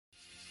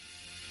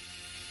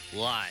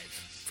live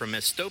from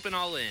Estopan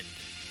All In.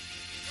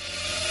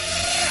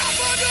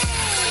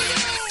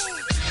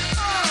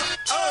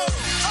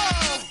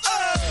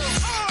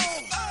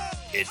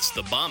 It's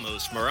the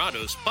Vamos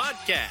Morados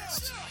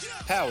podcast,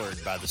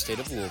 powered by the state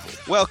of Louisville.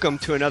 Welcome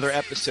to another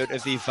episode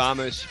of the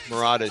Vamos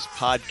Morados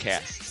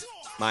podcast.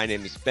 My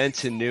name is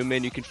Benson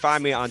Newman. You can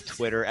find me on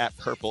Twitter at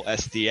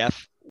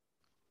PurpleSDF.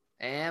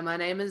 And my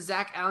name is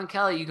Zach Allen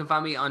Kelly. You can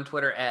find me on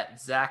Twitter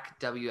at Zach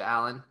W.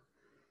 Allen.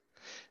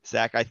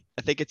 Zach, I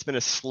think it's been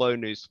a slow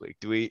news week.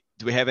 Do we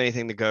have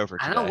anything to go over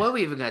today? I don't know what we're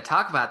even going to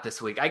talk about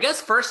this week. I guess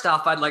first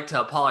off, I'd like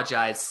to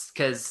apologize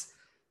because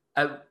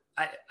I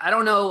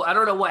don't know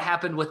what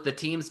happened with the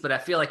teams, but I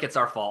feel like it's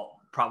our fault.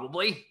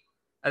 Probably.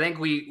 I think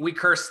we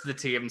cursed the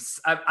teams.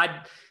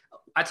 I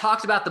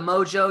talked about the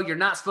mojo. You're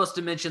not supposed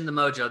to mention the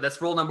mojo.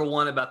 That's rule number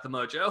 1 about the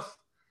mojo.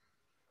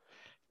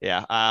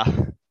 Yeah.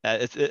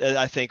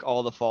 I think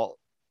all the fault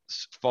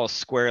falls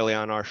squarely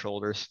on our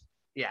shoulders.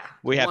 Yeah.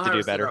 We have to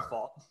do better. Our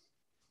fault.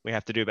 We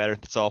have to do better.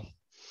 That's all.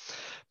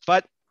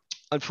 But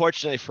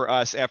unfortunately for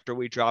us, after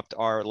we dropped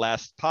our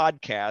last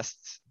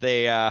podcast,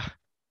 a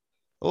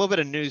little bit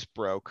of news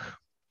broke.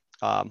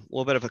 A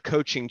little bit of a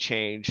coaching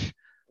change.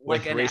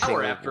 Like an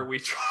hour after we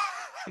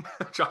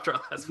dropped our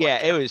last podcast.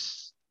 Yeah,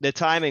 the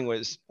timing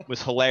was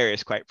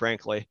hilarious, quite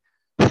frankly,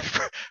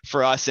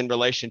 for us in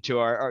relation to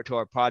our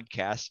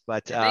podcast.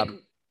 But I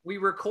think we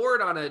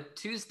record on a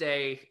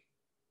Tuesday,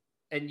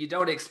 and you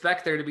don't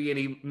expect there to be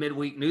any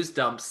midweek news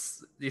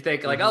dumps. You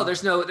think like, oh,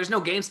 there's no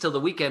games till the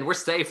weekend. We're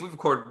safe. We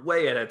record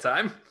way ahead of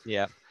time.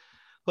 Yeah.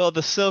 Well,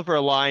 the silver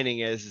lining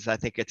is I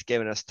think it's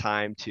given us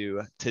time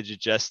to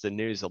digest the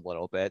news a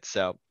little bit.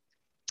 So,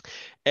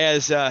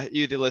 as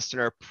you, the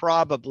listener, are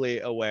probably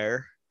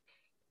aware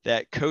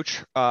that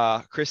Coach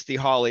Christy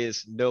Hawley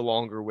is no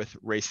longer with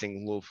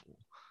Racing Louisville.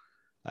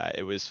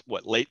 It was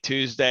late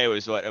Tuesday. It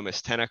was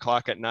almost 10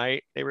 o'clock at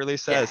night. They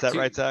released that. Yeah, is that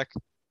right, Zach?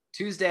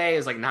 Tuesday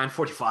is like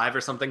 9:45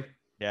 or something.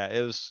 Yeah,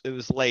 it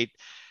was late.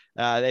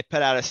 They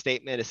put out a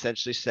statement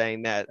essentially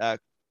saying that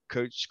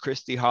Coach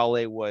Christy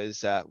Hawley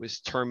was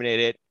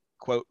terminated,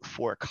 quote,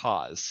 for a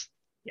cause.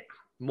 Yeah,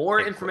 more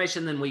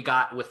information than we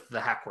got with the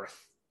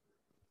Hackworth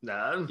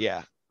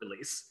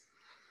release.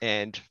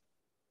 And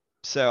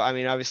so, I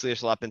mean, obviously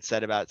there's a lot been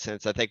said about it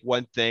since. I think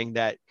one thing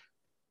that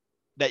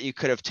you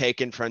could have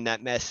taken from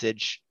that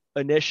message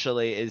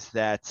initially is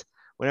that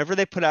whenever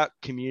they put out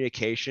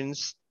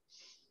communications,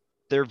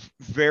 they're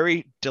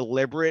very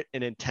deliberate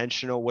and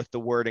intentional with the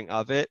wording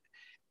of it.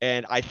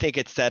 And I think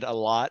it said a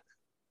lot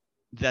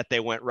that they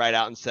went right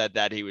out and said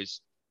that he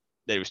was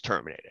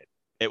terminated.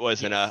 It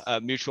wasn't a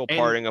mutual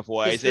parting of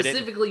ways. They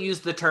specifically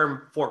used the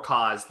term for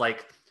cause.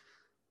 Like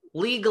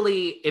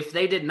legally, if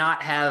they did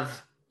not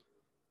have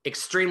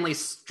extremely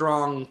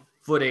strong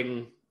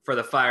footing for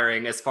the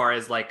firing, as far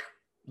as like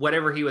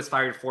whatever he was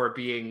fired for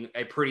being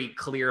a pretty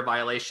clear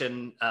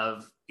violation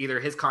of either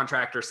his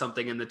contract or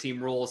something in the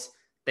team rules,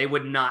 they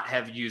would not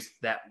have used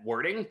that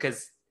wording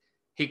because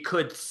he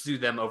could sue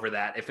them over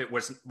that if it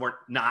weren't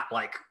not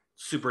like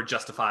super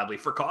justifiably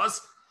for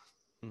cause.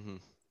 Mm-hmm.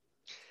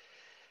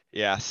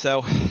 Yeah.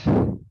 So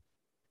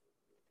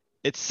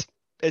it's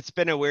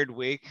been a weird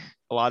week.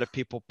 A lot of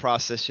people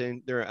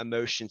processing their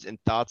emotions and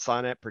thoughts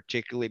on it,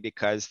 particularly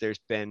because there's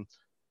been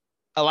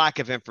a lack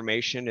of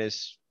information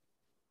as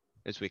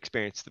we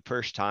experienced the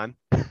first time.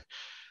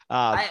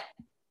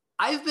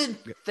 I've been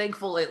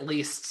thankful, at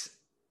least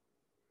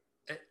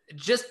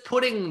just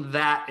putting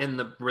that in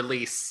the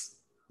release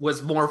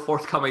was more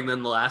forthcoming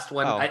than the last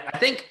one.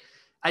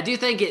 I do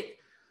think it,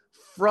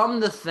 from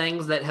the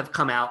things that have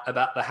come out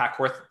about the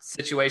Hackworth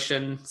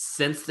situation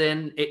since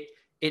then,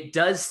 it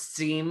does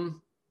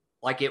seem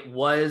like it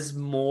was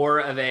more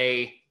of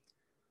a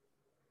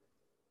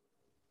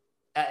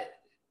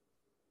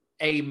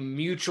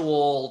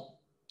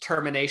mutual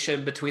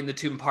termination between the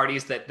two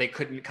parties, that they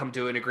couldn't come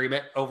to an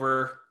agreement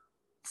over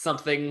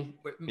something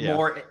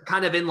more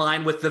kind of in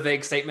line with the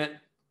vague statement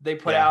they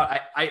put out.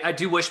 I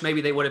do wish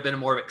maybe they would have been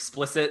more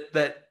explicit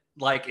that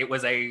like it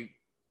was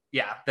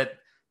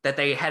that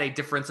they had a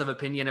difference of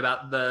opinion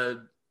about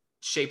the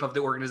shape of the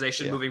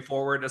organization moving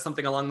forward or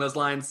something along those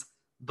lines.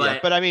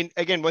 But I mean,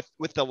 again,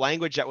 with the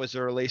language that was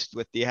released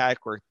with the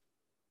Hackworth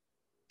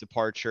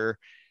departure,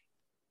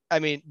 I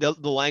mean, the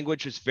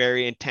language was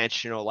very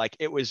intentional. Like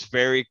it was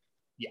very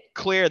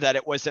clear that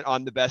it wasn't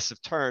on the best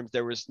of terms.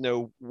 There was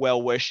no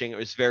well wishing. It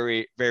was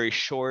very, very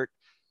short.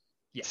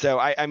 Yeah. So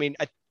I mean,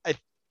 I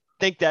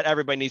think that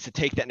everybody needs to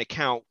take that into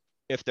account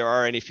if there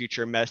are any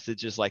future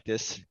messages like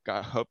this.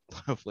 God,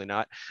 hopefully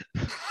not.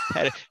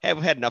 Have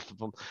had enough of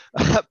them.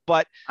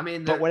 But I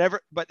mean,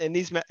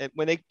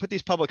 when they put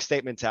these public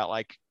statements out,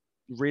 like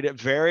read it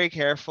very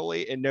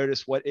carefully and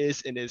notice what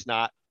is and is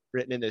not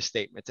written in those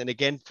statements. And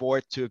again, for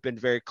it to have been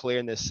very clear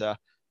in this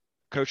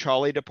Coach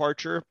Hawley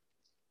departure,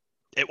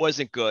 it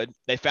wasn't good.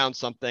 They found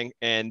something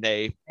and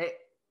they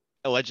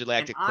allegedly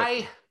acted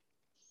quickly.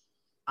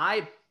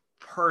 I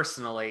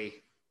personally,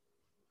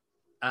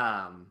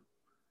 I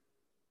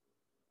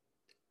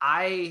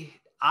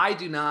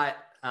do not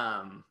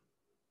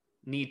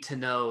need to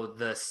know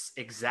the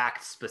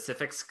exact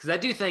specifics, because I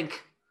do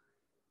think,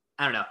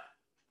 I don't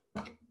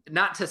know,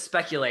 not to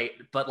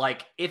speculate, but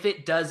like if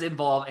it does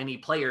involve any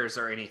players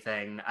or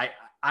anything,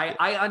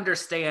 I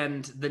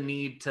understand the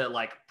need to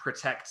like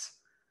protect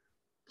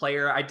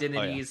player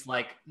identities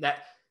like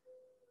that.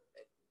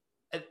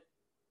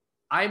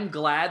 I'm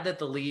glad that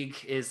the league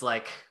is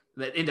like,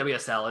 that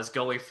NWSL is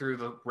going through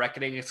the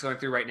reckoning it's going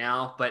through right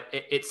now, but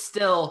it's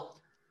still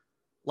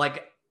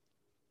like,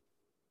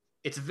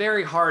 it's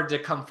very hard to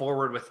come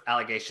forward with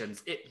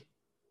allegations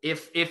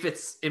if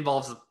it's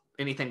involves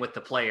anything with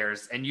the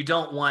players, and you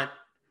don't want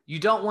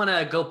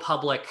to go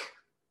public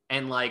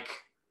and like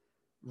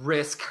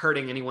risk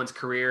hurting anyone's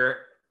career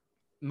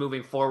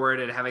moving forward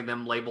and having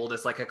them labeled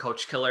as like a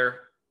coach killer,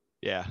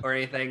 or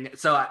anything.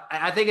 So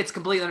I think it's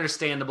completely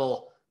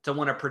understandable to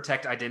want to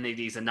protect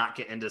identities and not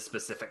get into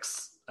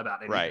specifics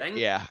about anything. Right.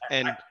 Yeah.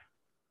 And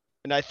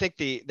I think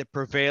the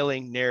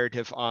prevailing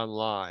narrative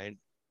online,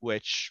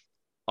 which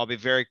I'll be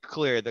very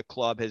clear, the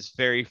club has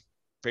very,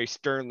 very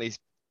sternly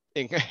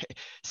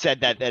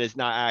said that is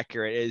not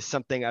accurate, is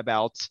something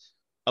about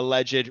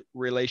alleged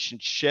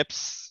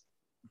relationships,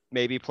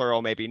 maybe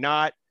plural, maybe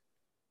not.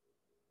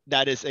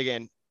 That is,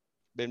 again,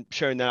 been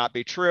shown to not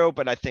be true,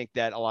 but I think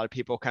that a lot of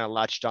people kind of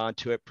latched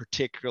onto it,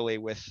 particularly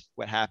with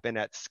what happened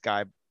at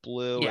Sky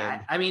Blue.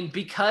 Yeah, I mean,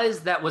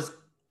 because that was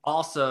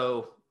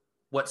also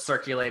what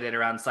circulated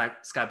around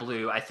Sky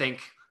Blue, I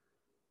think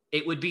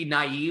it would be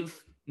naive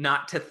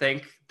not to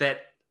think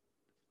that,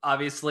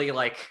 obviously,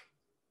 like,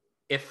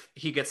 if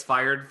he gets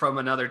fired from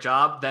another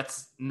job,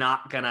 that's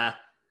not gonna,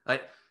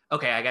 like,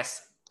 okay, I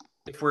guess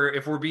if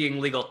we're being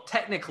legal,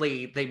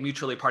 technically they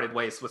mutually parted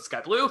ways with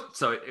Sky Blue.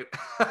 So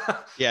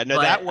yeah, no,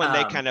 but, that one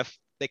they kind of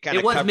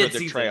covered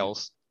their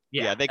trails.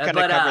 Yeah, they kind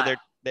of covered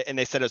their, and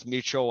they said it was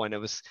mutual, and it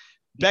was,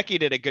 Becky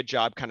did a good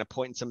job kind of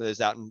pointing some of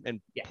those out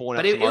and pulling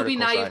up some articles. But it would be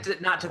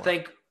naive not to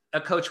think a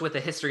coach with a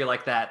history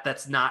like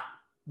that's not,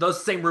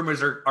 those same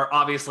rumors are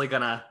obviously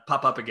gonna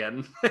pop up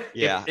again.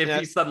 Yeah, if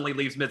he suddenly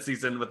leaves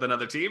midseason with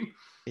another team.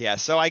 Yeah,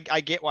 so I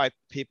get why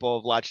people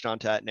have latched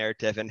onto that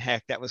narrative, and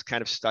heck, that was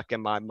kind of stuck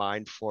in my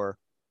mind for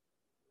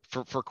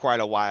quite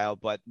a while.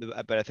 But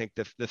I think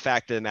the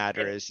fact of the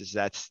matter is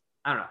that's,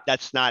 I don't know,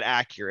 that's not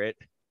accurate.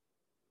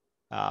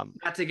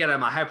 Not to get on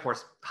my high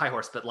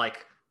horse, but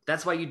like,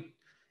 that's why you,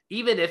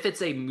 even if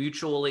it's a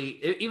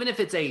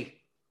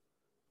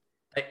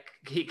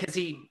because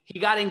he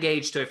got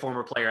engaged to a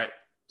former player at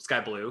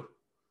Sky Blue.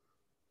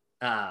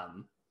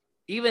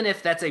 Even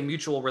if that's a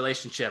mutual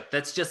relationship,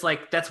 that's just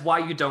like, that's why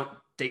you don't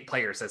date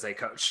players as a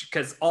coach,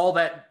 because all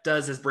that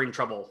does is bring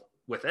trouble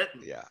with it.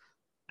 Yeah.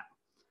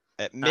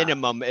 At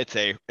minimum, it's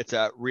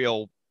a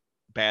real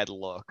bad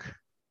look.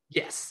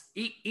 Yes.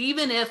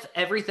 Even if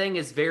everything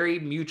is very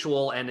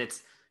mutual and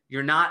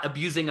you're not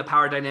abusing a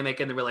power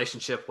dynamic in the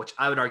relationship, which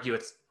I would argue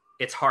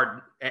it's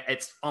hard.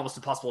 It's almost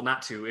impossible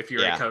not to if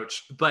you're a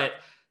coach. But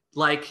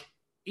like,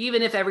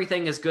 even if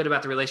everything is good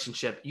about the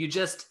relationship,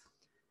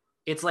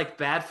 it's like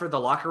bad for the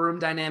locker room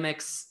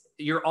dynamics.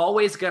 You're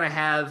always going to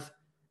have,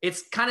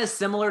 it's kind of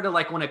similar to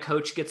like when a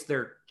coach gets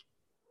their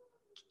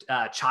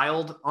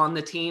child on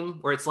the team,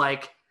 where it's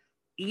like,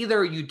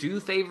 either you do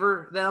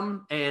favor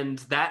them and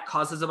that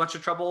causes a bunch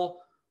of trouble,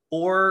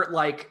 or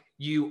like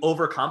you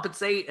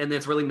overcompensate and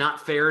it's really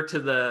not fair to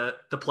the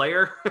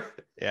player.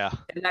 Yeah.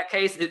 In that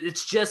case,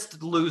 it's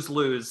just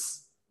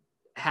lose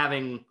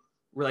having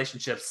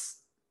relationships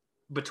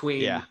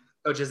between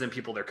coaches and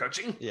people they're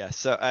coaching. Yeah.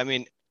 So, I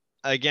mean,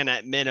 again,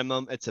 at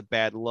minimum, it's a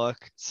bad look.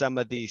 Some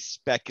of the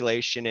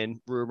speculation and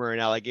rumor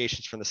and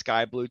allegations from the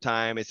Sky Blue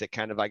time is it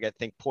kind of, I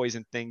think,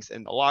 poison things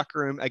in the locker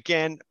room.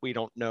 Again, we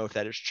don't know if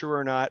that is true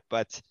or not,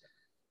 but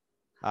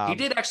he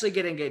did actually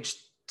get engaged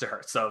to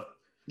her. So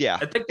yeah,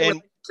 I think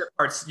the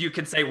parts you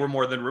can say were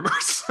more than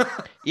rumors.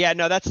 Yeah,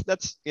 no,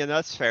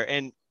 that's fair.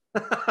 And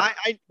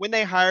I when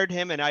they hired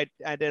him, and I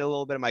did a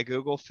little bit of my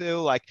Google too,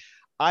 like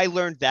I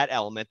learned that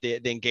element, the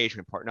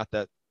engagement part,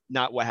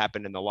 not what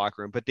happened in the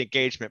locker room, but the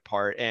engagement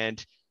part.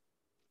 And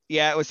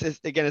yeah, it was,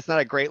 again, it's not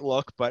a great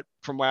look, but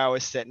from where I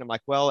was sitting, I'm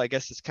like, well, I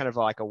guess it's kind of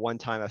like a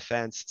one-time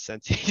offense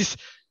since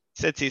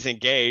he's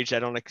engaged. I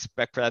don't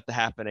expect for that to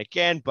happen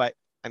again, but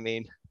I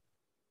mean,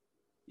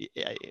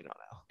 yeah, you don't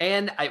know.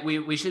 And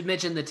we should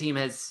mention the team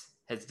has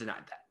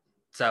denied that.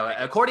 So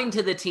according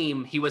to the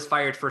team, he was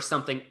fired for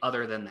something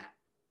other than that.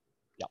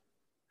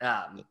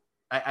 Yeah.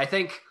 I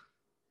think,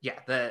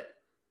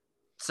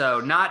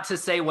 so not to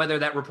say whether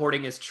that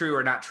reporting is true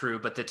or not true,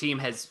 but the team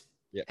has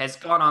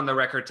gone on the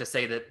record to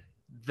say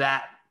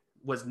that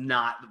was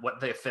not what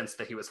the offense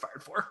that he was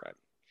fired for. Right.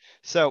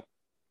 So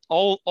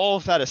all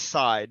of that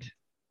aside,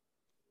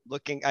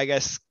 looking, I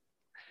guess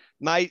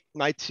my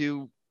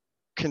two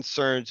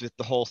concerns with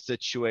the whole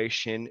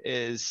situation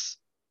is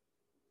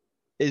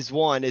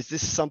one, is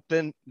this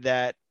something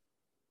that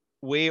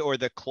we or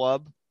the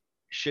club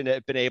should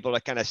have been able to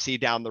kind of see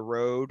down the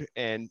road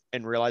and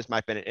realize might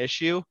have been an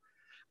issue?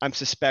 I'm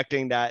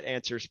suspecting that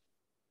answer's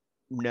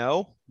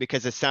no,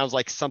 because it sounds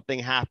like something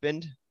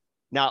happened,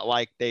 not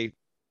like they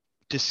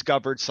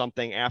discovered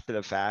something after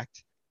the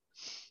fact.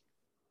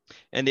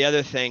 And the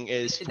other thing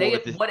is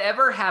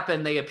whatever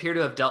happened, they appear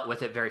to have dealt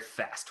with it very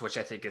fast, which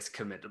I think is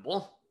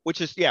commendable.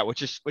 Which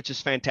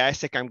is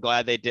fantastic. I'm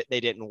glad they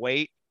didn't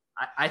wait.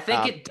 I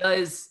think it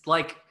does,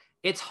 like,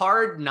 it's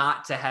hard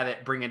not to have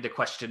it bring into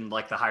question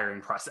like the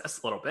hiring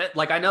process a little bit.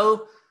 Like, I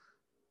know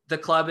the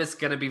club is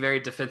going to be very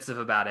defensive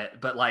about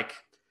it, but like,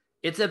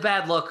 it's a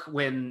bad look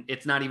when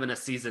it's not even a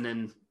season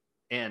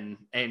in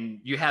and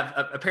you have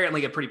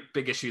apparently a pretty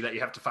big issue that you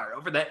have to fire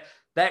over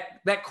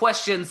that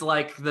questions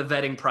like the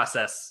vetting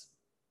process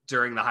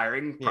during the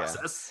hiring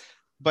process.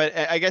 But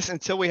I guess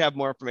until we have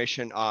more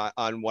information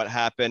on what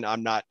happened,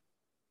 I'm not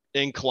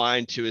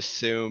inclined to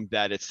assume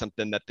that it's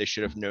something that they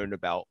should have known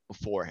about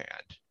beforehand.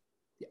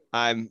 Yeah.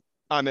 I'm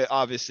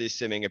obviously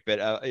assuming a bit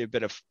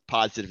of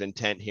positive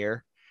intent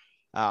here.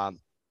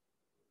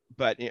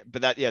 But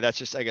that's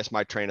just, I guess,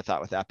 my train of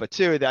thought with that. But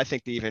two, I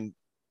think the even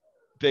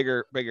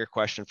bigger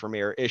question for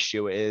me or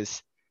issue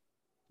is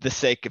the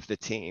sake of the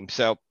team.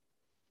 So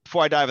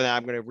before I dive in that,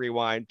 I'm going to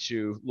rewind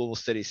to Louisville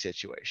City's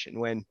situation.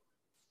 When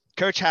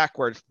Coach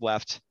Hackworth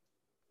left,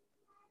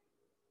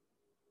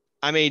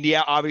 I mean,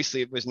 yeah,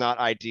 obviously it was not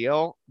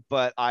ideal,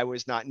 but I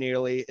was not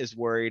nearly as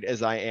worried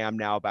as I am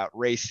now about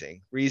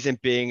Racing. Reason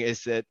being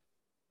is that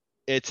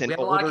it's an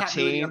older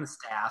team. On the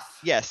staff.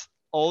 Yes,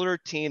 older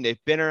team.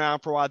 They've been around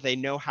for a while. They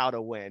know how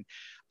to win.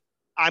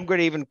 I'm going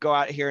to even go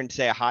out here and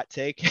say a hot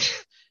take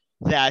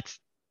that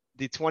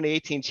the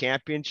 2018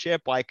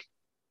 championship, like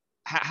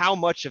how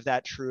much of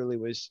that truly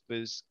was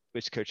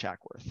Coach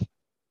Hackworth.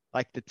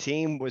 Like the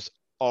team was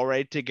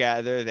already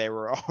together. They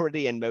were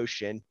already in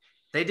motion.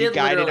 They did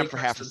guided him for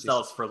half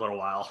themselves for a little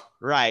while.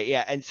 Right.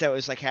 Yeah. And so it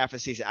was like half a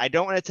season. I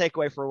don't want to take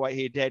away for what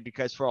he did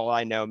because for all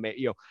I know,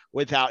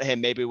 without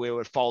him, maybe we would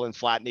have fallen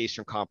flat in the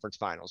Eastern Conference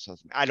Finals.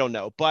 I don't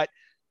know. But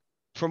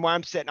from where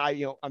I'm sitting,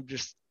 I'm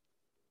just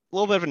a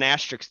little bit of an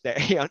asterisk there,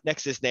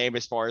 next to his name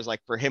as far as like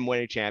for him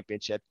winning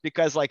championship,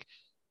 because like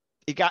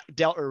he got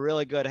dealt a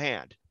really good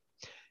hand.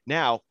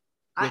 Now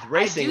with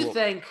Racing, I do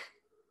think,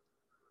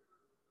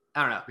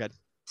 I don't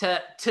know,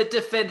 to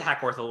defend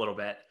Hackworth a little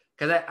bit,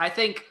 because I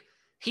think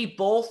he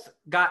both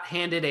got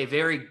handed a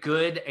very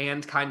good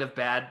and kind of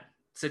bad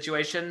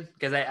situation,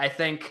 because I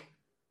think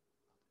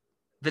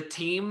the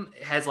team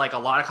has like a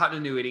lot of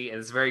continuity and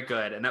is very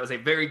good. And that was a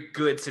very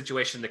good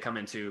situation to come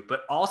into.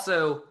 But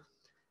also,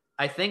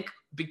 I think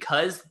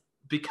because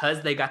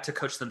they got to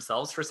coach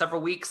themselves for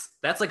several weeks,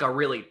 that's like a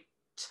really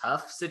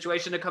tough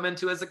situation to come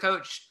into as a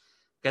coach.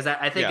 Because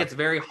I think it's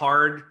very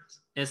hard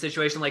in a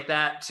situation like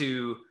that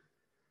to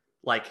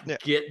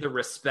get the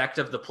respect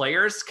of the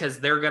players, because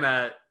they're going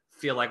to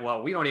feel like,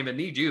 well, we don't even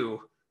need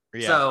you.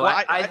 Yeah. So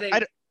well, I think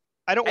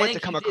I don't want it to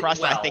come across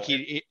that. I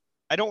think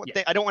I don't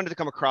want it to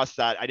come across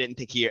that I didn't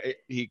think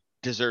he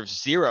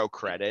deserves zero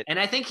credit. And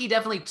I think he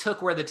definitely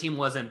took where the team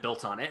wasn't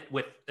built on it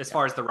as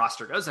far as the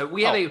roster goes. So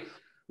we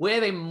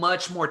have a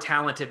much more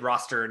talented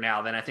roster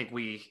now than I think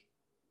we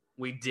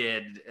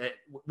did.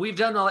 We've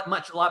done a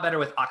lot better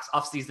with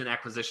off-season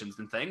acquisitions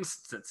and things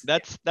since.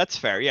 That's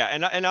fair. Yeah.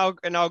 And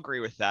I'll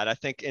agree with that. I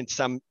think in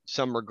some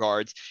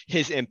regards,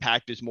 his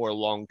impact is more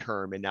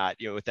long-term and not,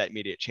 with that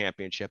immediate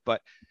championship.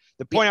 But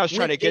the point I was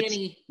trying to get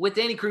with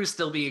Danny Cruz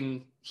still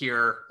being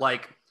here,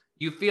 like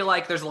you feel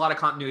like there's a lot of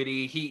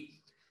continuity.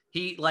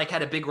 He like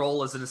had a big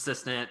role as an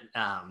assistant.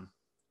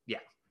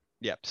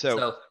 Yeah.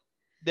 So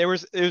it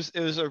was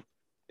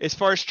as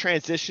far as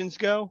transitions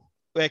go,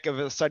 like of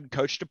a sudden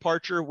coach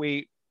departure,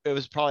 it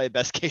was probably the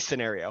best case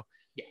scenario.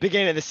 Yeah.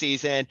 Beginning of the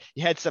season,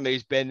 you had somebody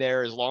who's been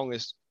there as long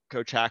as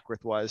Coach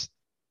Hackworth was,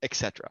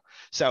 etc.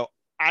 So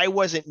I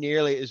wasn't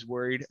nearly as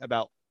worried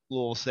about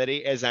Louisville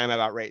City as I am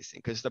about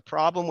Racing, because the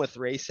problem with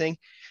Racing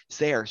is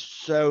they are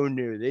so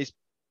new.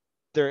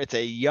 It's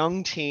a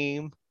young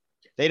team.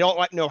 They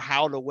don't know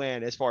how to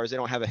win, as far as they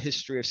don't have a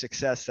history of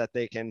success that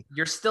they can.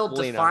 You're still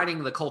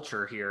defining the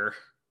culture here.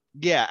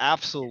 Yeah,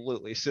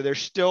 absolutely. So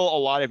there's still a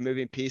lot of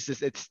moving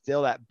pieces. It's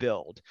still that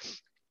build.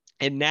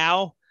 And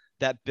now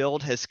that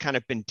build has kind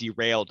of been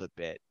derailed a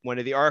bit. One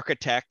of the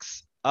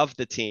architects of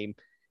the team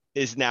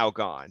is now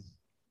gone.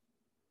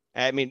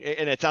 I mean,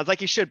 and it sounds like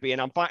he should be,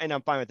 and I'm fine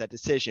with that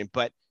decision,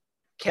 but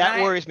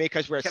worries me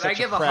because we're at such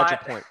a fragile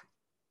point.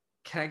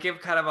 Can I give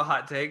kind of a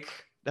hot take?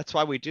 That's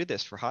why we do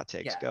this, for hot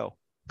takes. Yeah. Go.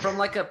 From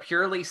like a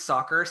purely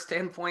soccer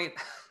standpoint,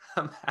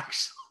 I'm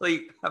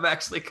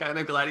actually kind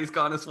of glad he's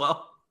gone as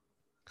well.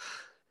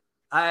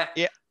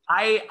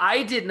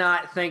 I did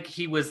not think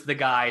he was the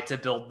guy to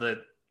build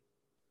the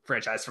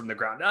franchise from the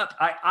ground up.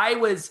 I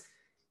was,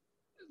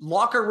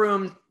 locker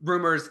room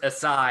rumors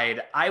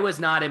aside, I was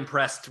not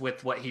impressed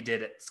with what he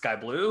did at Sky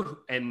Blue,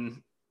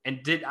 and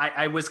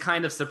I was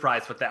kind of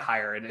surprised with that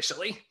hire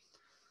initially.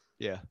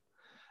 Yeah.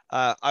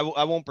 I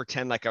won't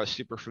pretend like I was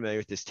super familiar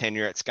with his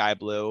tenure at Sky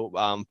Blue,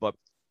 but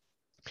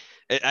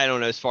I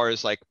don't know, as far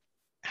as like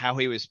how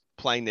he was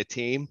playing the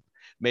team,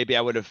 maybe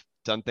I would have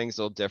done things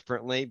a little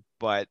differently,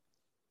 but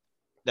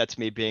that's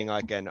me being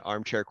like an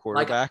armchair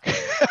quarterback.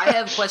 Like, I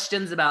have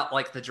questions about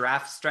like the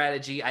draft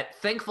strategy.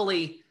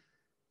 Thankfully,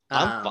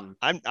 I'm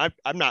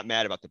not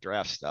mad about the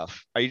draft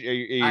stuff. I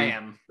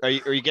am. Are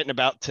you getting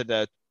about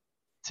to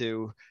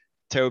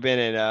Tobin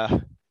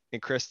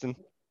and Kristen,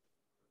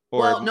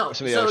 or well, no.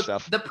 some of the So other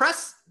stuff. the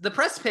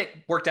press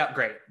pick worked out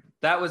great.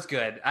 That was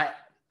good.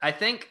 I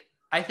think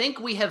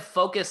we have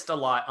focused a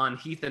lot on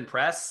Heath and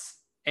Press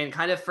and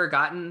kind of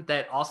forgotten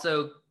that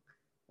also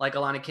like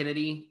Alana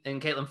Kennedy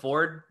and Caitlin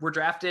Ford were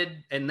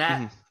drafted, and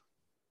that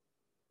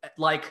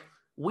like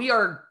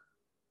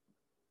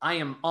I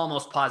am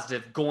almost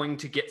positive going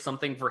to get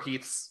something for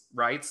Heath's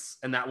rights,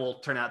 and that will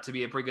turn out to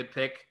be a pretty good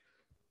pick.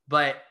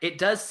 But it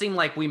does seem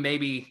like we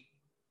maybe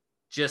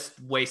just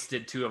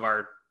wasted 2 of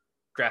our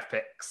draft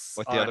picks.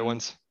 What the other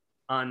ones?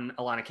 On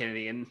Alana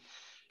Kennedy and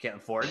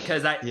Caitlin Ford.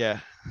 Because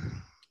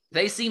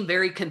they seem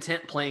very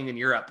content playing in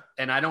Europe,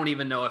 and I don't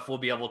even know if we'll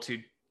be able to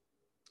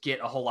get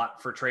a whole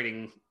lot for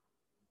trading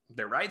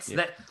their rights.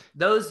 Yeah.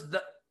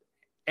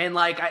 And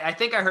like I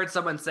think I heard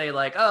someone say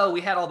like, oh, we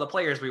had all the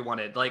players we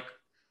wanted. Like,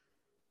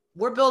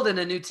 we're building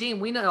a new team.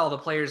 We know all the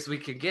players we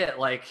could get.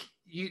 Like,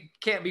 you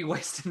can't be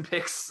wasting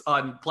picks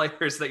on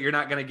players that you're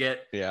not going to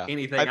get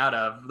anything out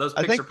of. Those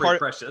picks are pretty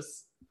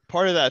precious.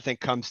 Part of that, I think,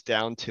 comes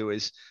down to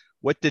is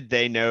what did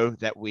they know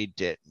that we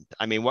didn't?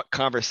 I mean, what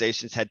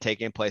conversations had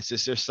taken place?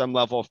 Is there some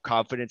level of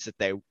confidence that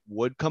they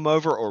would come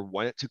over or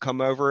wanted to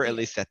come over, at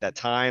least at that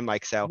time?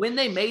 Like, so when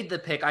they made the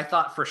pick, I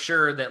thought for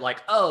sure that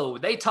like, oh,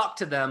 they talked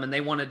to them and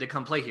they wanted to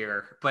come play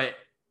here. But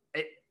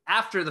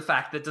after the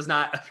fact, that does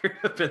not appear to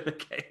have been the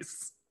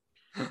case.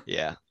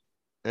 Yeah.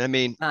 I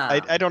mean,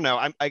 I don't know.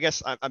 I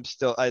guess I'm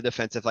still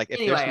defensive. Like, if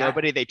there's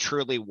nobody they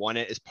truly want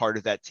it as part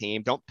of that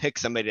team, don't pick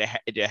somebody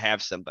to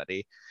have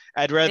somebody.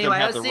 I'd rather them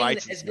have the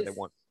rights than somebody they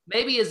want.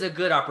 Maybe is a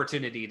good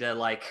opportunity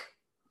to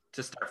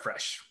start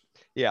fresh.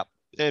 Yeah.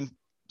 And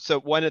so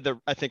one of the,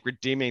 I think,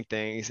 redeeming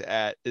things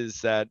is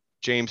that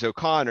James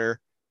O'Connor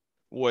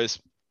was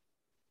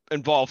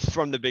involved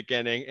from the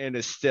beginning and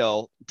is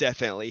still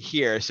definitely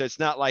here. So it's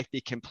not like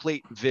the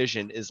complete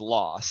vision is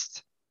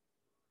lost.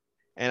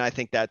 And I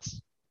think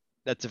that's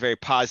a very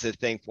positive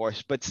thing for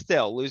us, but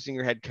still losing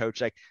your head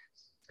coach, like,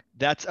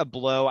 that's a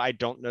blow I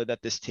don't know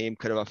that this team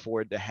could have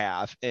afforded to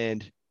have.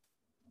 And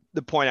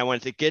the point I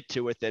wanted to get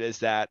to with it is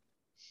that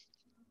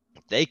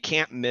they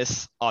can't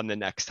miss on the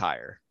next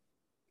hire.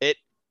 It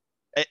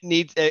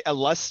needs,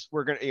 unless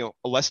we're going to,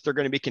 unless they're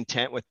going to be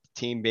content with the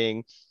team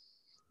being,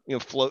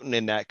 floating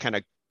in that kind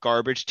of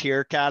garbage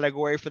tier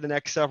category for the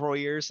next several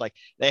years, like,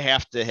 they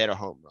have to hit a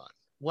home run.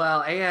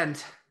 Well,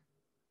 and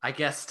I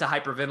guess to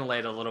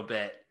hyperventilate a little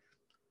bit,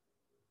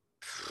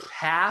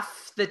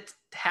 half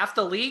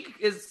the league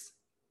is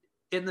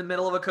in the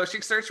middle of a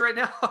coaching search right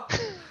now.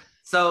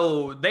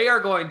 So they are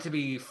going to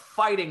be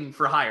fighting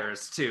for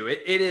hires too.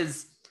 It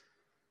is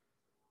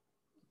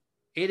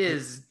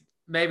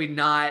maybe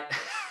not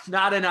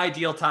an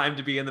ideal time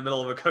to be in the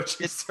middle of a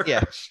coaching search.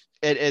 Yeah,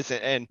 it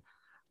isn't. And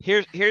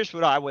here's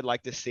what I would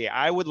like to see.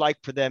 I would like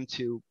for them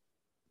to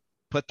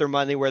put their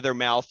money where their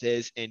mouth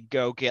is and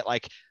go get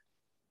like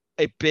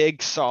a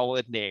big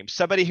solid name,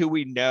 somebody who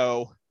we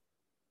know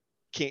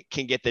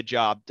can get the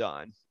job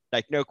done.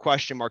 Like, no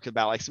question marks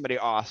about, like, somebody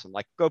awesome.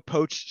 Like, go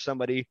poach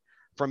somebody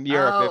from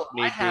Europe if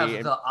need be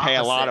and pay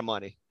a lot of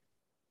money.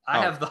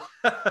 I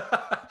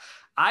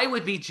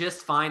would be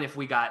just fine if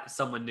we got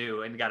someone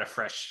new and got a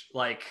fresh,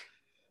 like,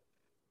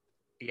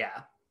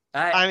 yeah.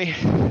 I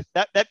mean,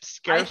 that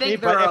scares me.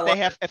 But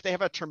if they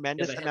have a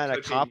tremendous amount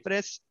of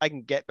confidence, I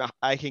can get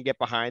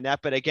behind that.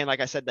 But again, like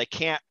I said, they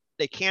can't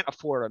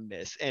afford a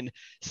miss. And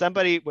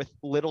somebody with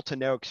little to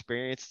no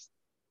experience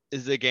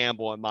is a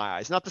gamble in my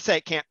eyes. Not to say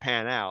it can't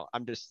pan out.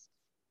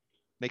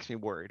 Makes me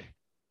worried.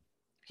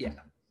 Yeah.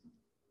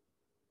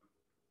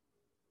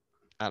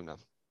 I don't know.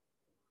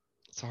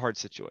 It's a hard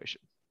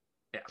situation.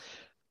 Yeah.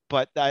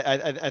 But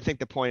I think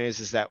the point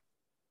is that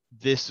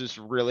this is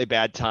really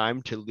bad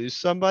time to lose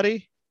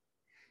somebody.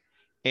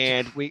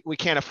 And we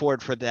can't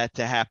afford for that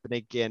to happen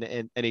again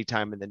in any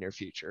time in the near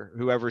future.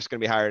 Whoever's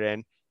going to be hired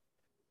in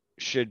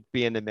should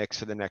be in the mix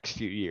for the next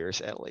few years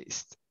at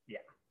least. Yeah.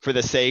 For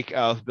the sake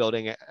of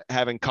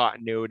having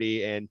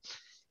continuity and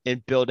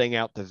building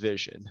out the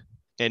vision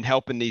and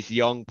helping these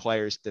young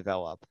players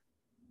develop.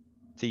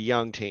 It's a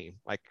young team.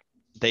 Like,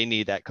 they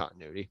need that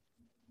continuity.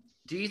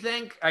 Do you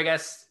think, I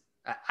guess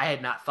I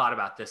had not thought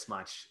about this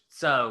much.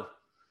 So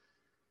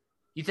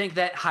you think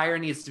that hire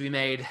needs to be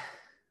made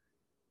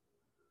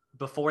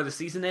before the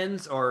season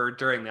ends or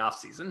during the off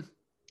season?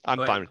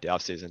 I'm fine with the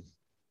off season.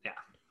 Yeah.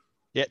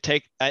 Yeah.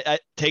 Take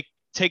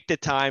the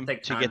time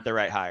to get the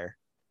right hire.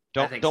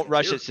 Don't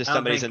rush it to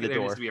somebody's in the door.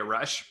 There needs to be a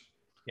rush.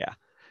 Yeah.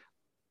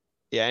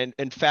 Yeah. And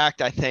in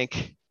fact, I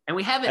think, and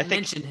we haven't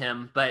mentioned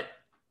him, but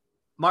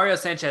Mario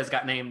Sanchez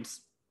got named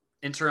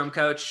interim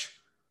coach.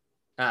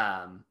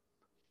 Or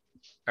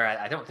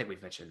I don't think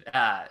we've mentioned.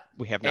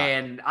 We have not.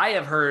 And I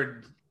have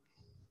heard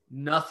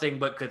nothing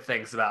but good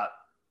things about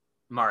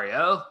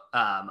Mario.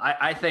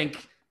 I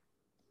think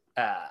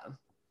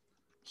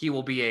he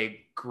will be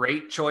a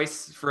great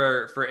choice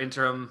for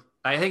interim.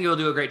 I think he will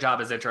do a great job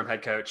as interim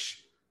head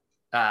coach.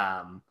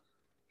 I've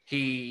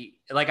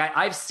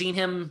seen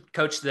him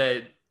coach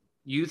the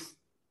youth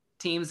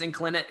teams in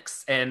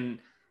clinics, and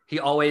He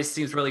always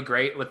seems really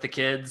great with the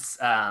kids.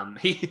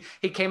 He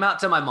came out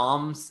to my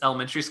mom's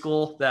elementary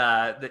school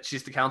that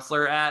she's the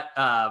counselor at,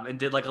 and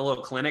did like a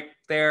little clinic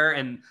there.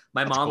 And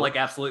my mom cool. like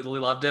absolutely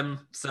loved him.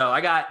 So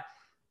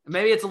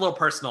maybe it's a little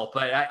personal,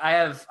 but I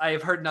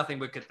have heard nothing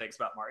but good things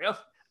about Mario.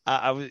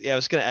 I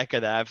was going to echo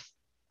that.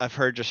 I've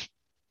heard just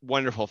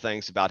wonderful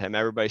things about him.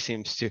 Everybody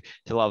seems to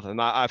love him.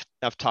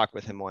 I've talked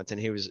with him once,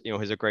 and he's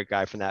a great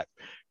guy from that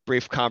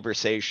brief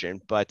conversation.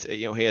 But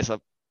he has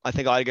I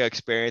think a lot of good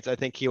experience. I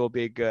think he will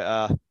be good.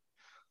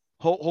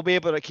 He'll be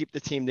able to keep the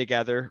team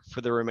together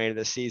for the remainder of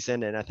the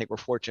season, and I think we're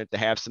fortunate to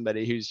have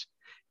somebody who's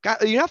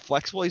got how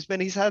flexible he's been.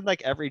 He's had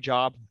like every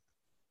job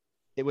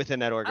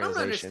within that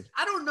organization.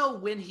 I don't know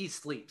when he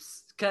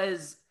sleeps,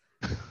 because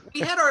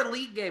we had our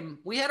league game.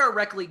 We had our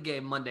rec league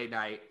game Monday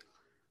night.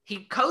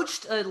 He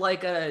coached a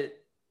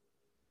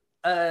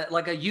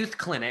youth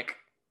clinic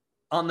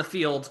on the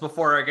fields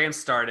before our game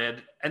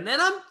started, and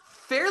then I'm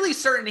fairly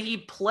certain he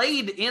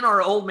played in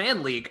our old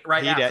man league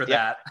after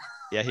that.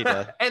 Yeah, he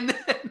did.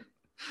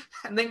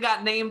 and then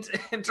got named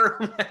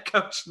interim head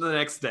coach the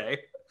next day.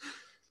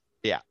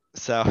 Yeah.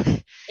 So,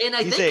 and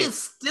I think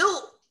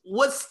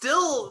was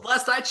still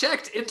last I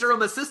checked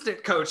interim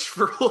assistant coach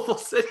for Louisville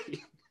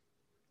City.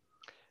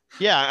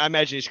 Yeah, I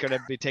imagine he's going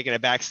to be taking a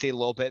backseat a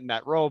little bit in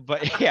that role,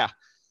 but yeah.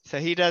 So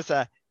he does.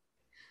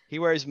 He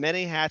wears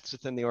many hats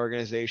within the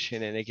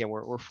organization, and again,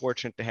 we're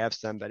fortunate to have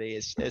somebody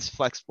as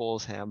flexible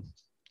as him.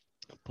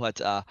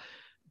 But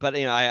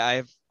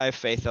I have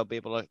faith they'll be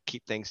able to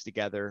keep things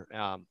together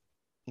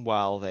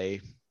while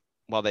they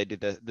do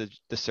the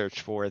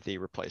search for the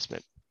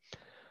replacement.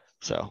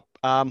 So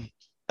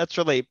that's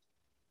really,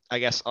 I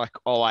guess, like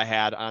all I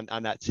had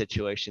on that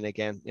situation.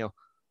 Again, a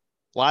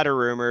lot of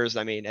rumors.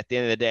 I mean, at the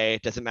end of the day,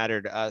 it doesn't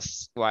matter to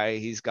us why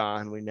he's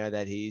gone. We know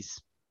that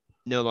he's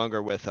no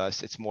longer with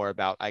us. It's more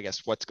about, I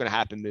guess, what's going to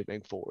happen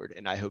moving forward.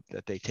 And I hope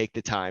that they take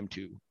the time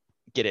to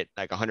get it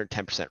like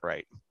 110%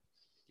 right.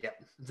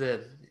 Yep.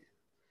 The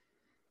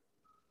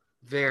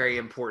very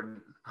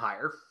important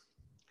hire.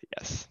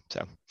 Yes.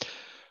 So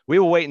we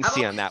will wait and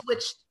see on that. Do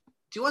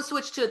you want to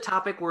switch to a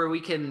topic where we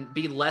can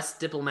be less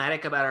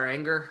diplomatic about our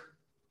anger?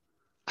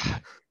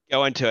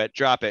 Go into it.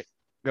 Drop it.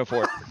 Go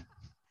for it.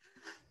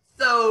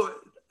 So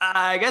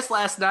I guess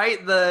last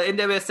night the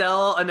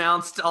NWSL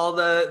announced all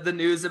the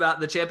news about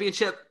the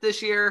championship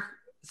this year.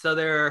 So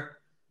they're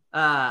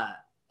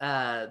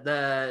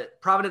the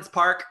Providence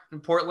Park in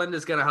Portland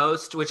is going to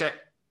host, which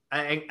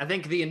I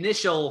think the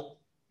initial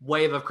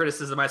wave of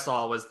criticism I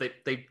saw was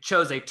they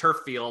chose a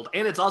turf field,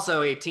 and it's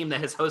also a team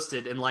that has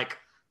hosted in like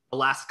the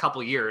last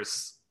couple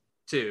years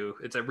too.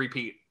 It's a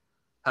repeat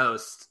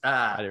host.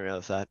 I didn't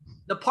realize that.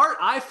 The part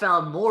I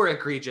found more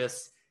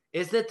egregious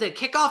is that the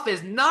kickoff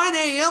is 9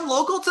 a.m.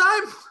 local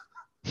time.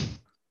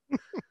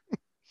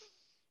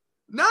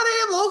 9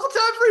 a.m. local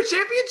time for a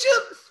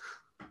championship?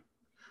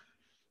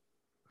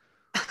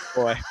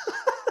 Boy,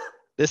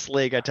 this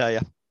league, I tell you.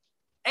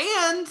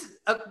 And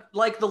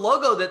like the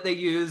logo that they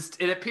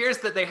used, it appears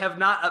that they have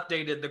not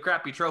updated the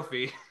crappy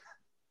trophy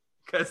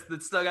because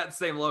it's still got the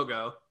same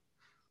logo.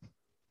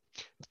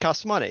 It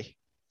costs money.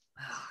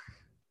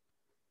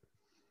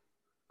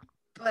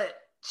 But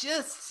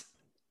just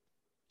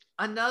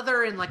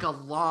another in like a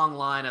long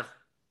line of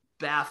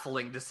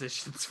baffling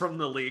decisions from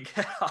the league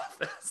head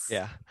office.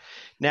 Yeah.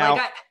 Now,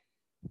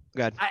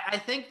 go ahead. I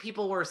think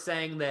people were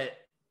saying that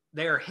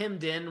they are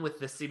hemmed in with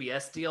the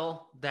CBS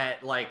deal,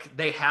 that like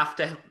they have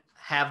to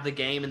have the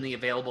game in the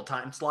available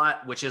time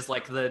slot, which is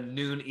like the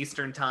noon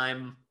Eastern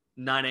time,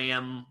 9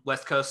 a.m.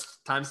 West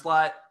Coast time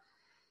slot.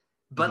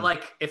 But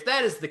like, if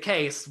that is the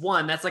case,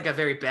 one, that's like a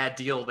very bad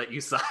deal that you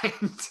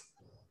signed.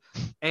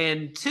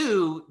 And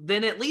two,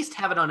 then at least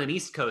have it on an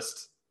East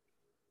Coast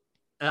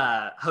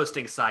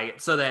hosting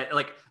site so that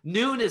like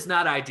noon is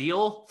not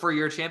ideal for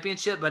your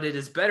championship, but it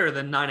is better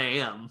than 9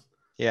 a.m.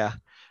 Yeah.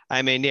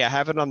 I mean, yeah,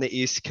 have it on the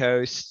East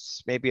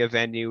Coast, maybe a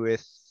venue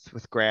with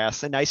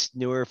grass, a nice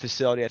newer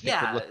facility. I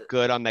think would look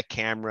good on the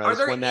cameras. Are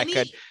there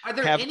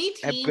any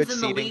teams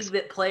in the league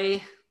that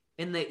play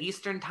in the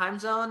Eastern time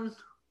zone?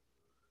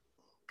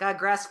 Got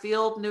grass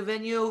field, new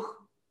venue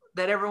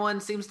that everyone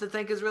seems to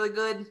think is really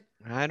good?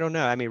 I don't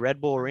know. I mean,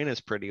 Red Bull Arena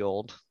is pretty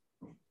old.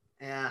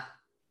 Yeah.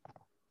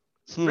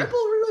 Red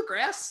Bull Arena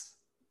grass?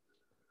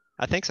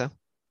 I think so.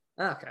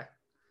 Okay.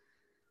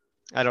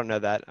 I don't know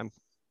that.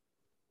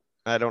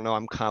 I don't know.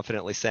 I'm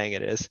confidently saying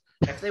it is.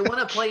 If they want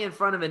to play in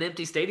front of an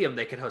empty stadium,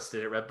 they could host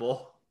it at Red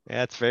Bull.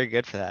 Yeah, it's very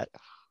good for that.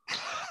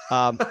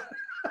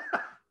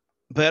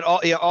 But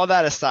all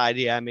that aside,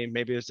 yeah, I mean,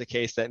 maybe it was a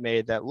case that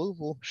made that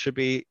Louisville should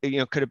be,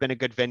 could have been a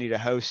good venue to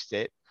host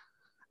it.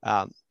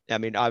 I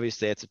mean,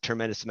 obviously, it's a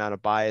tremendous amount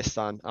of bias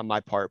on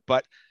my part,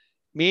 but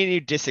me and you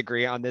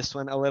disagree on this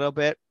one a little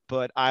bit.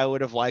 But I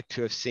would have liked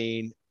to have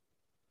seen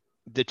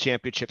the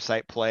championship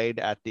site played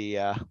at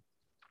the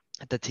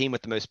team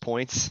with the most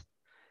points,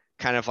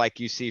 kind of like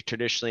you see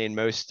traditionally in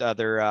most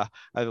other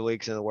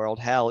leagues in the world.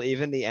 Hell,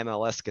 even the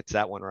MLS gets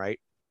that one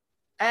right.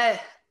 I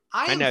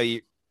know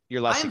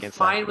you're less against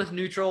that. I'm fine with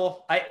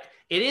neutral.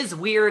 It is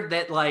weird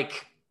that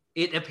like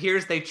it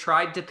appears they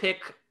tried to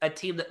pick a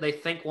team that they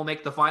think will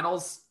make the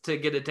finals to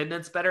get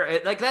attendance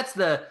better. Like that's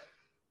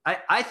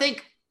I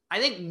think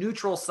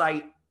neutral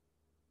site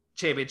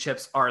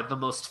championships are the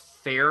most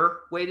fair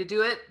way to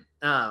do it.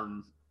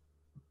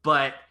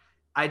 But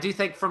I do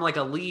think from like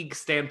a league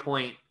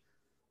standpoint,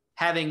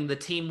 having the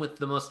team with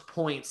the most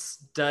points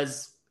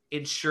does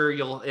ensure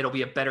it'll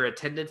be a better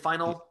attended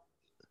final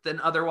than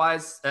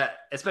otherwise,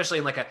 especially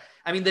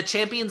in the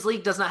Champions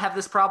League does not have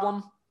this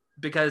problem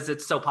because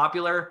it's so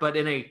popular, but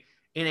in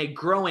a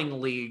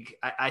growing league,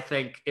 I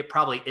think it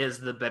probably is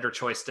the better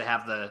choice to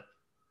have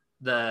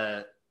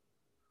the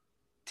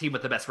team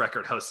with the best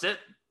record host it,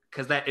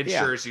 because that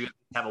ensures you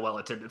have a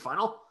well-attended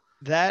final.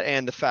 That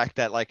and the fact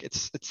that like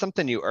it's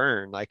something you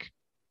earn. Like,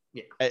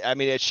 I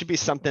mean, it should be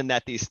something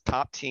that these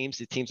top teams,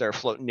 the teams that are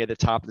floating near the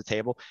top of the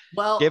table,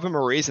 give them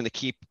a reason to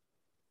keep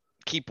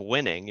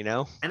winning. You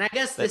know. And I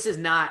guess this is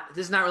not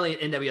really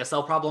an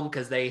NWSL problem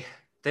because they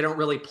don't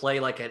really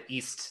play like an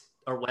East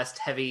or West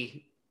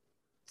heavy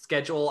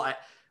schedule.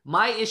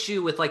 My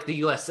issue with like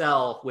the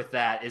USL with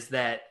that is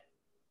that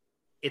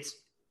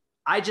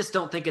I just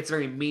don't think it's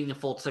very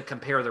meaningful to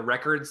compare the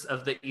records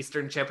of the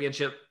Eastern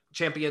Championship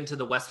champion to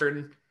the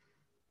Western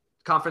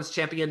Conference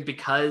champion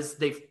because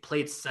they've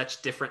played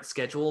such different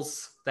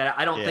schedules that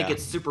I don't think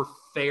it's super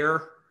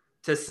fair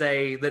to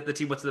say that the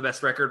team with the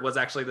best record was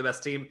actually the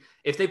best team.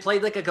 If they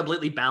played like a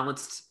completely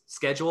balanced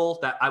schedule,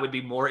 that I would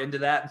be more into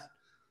that.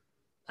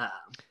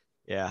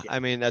 I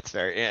mean, that's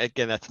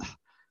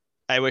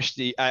I wish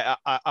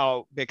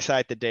I'll be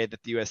excited the day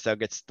that the USL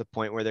gets to the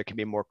point where there can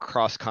be more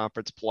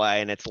cross-conference play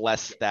and it's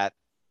less that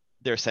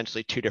they're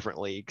essentially two different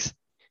leagues,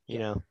 you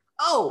know?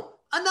 Oh,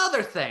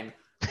 another thing.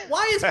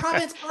 Why is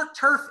Providence Park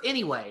turf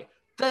anyway?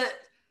 The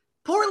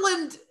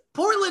Portland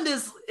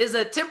is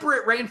a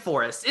temperate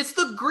rainforest. It's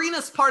the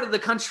greenest part of the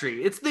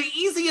country. It's the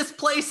easiest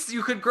place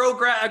you could grow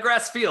a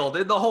grass field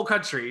in the whole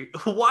country.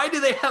 Why do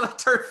they have a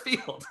turf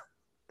field?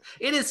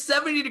 It is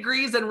 70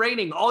 degrees and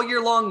raining all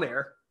year long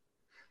there.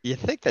 You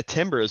think the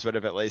Timbers would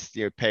have at least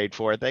paid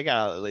for it? They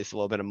got at least a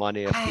little bit of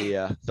money if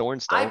the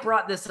Thorns stole. I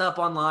brought this up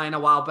online a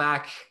while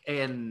back,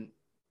 and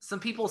some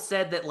people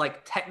said that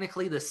like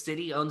technically the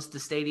city owns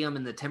the stadium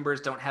and the Timbers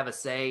don't have a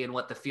say in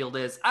what the field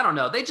is. I don't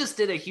know. They just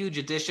did a huge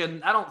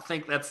addition. I don't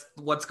think that's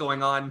what's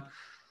going on.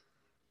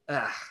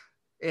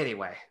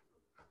 Anyway.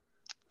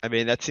 I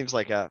mean, that seems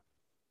like a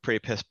pretty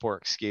piss poor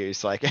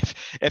excuse. Like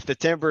if the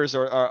Timbers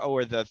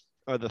or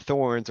the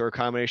Thorns or a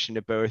combination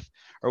of both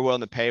are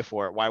willing to pay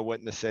for it, why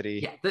wouldn't the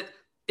city? Yeah,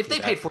 if they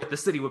paid for it, the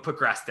city would put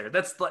grass there.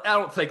 I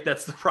don't think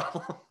that's the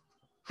problem.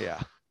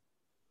 Yeah.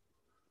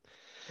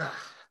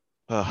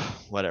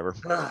 Whatever.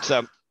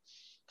 So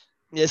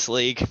this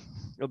league,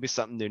 it'll be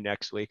something new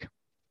next week.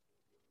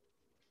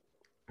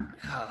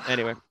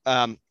 Anyway,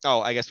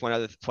 I guess one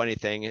other funny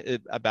thing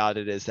about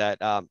it is that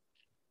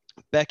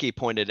Becky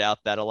pointed out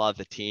that a lot of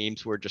the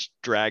teams were just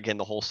dragging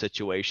the whole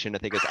situation. I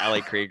think it was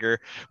Ali Krieger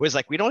was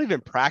like, we don't even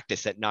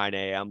practice at 9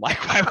 a.m.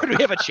 Like, why would we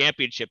have a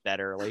championship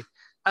that early?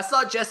 I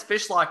saw Jess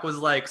Fishlock was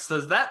like, so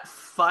is that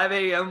 5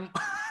 a.m.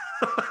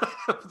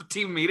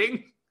 team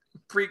meeting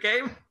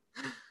pregame?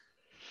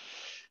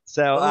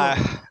 So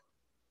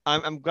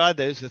I'm glad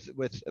those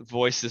with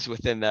voices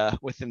within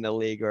the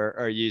league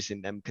are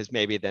using them, because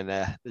maybe then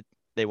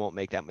they won't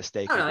make that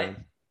mistake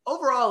again.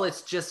 Overall,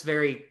 it's just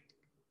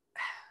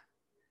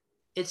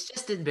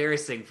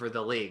embarrassing for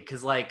the league,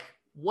 because like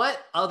what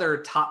other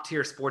top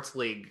tier sports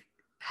league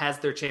has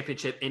their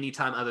championship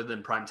anytime other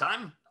than prime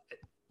time?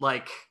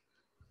 Like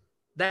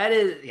that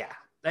is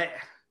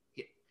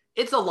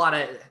it's a lot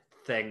of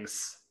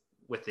things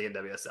with the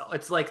NWSL.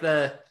 It's like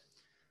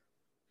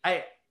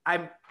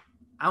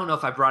I don't know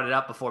if I brought it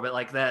up before, but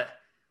like that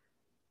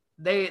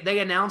they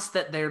announced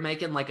that they're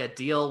making like a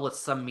deal with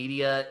some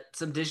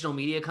digital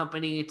media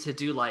company to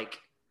do like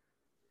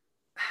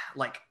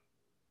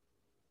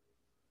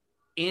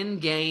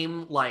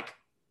in-game like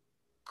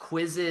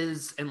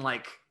quizzes and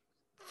like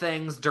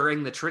things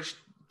during the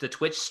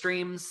Twitch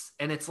streams.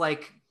 And it's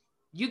like,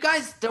 you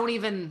guys don't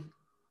even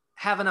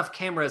have enough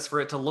cameras for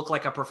it to look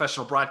like a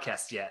professional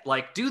broadcast yet.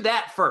 Like, do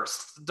that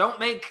first. Don't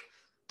make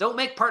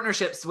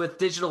partnerships with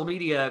digital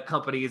media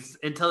companies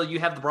until you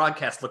have the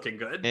broadcast looking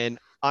good. And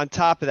on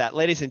top of that,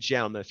 ladies and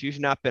gentlemen, if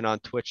you've not been on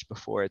Twitch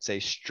before, it's a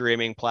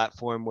streaming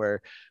platform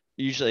where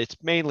usually it's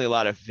mainly a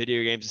lot of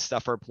video games and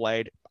stuff are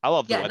played. I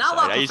love the website. Not a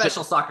lot of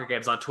professional soccer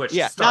games on Twitch.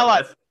 Yeah, not a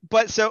lot.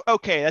 But so,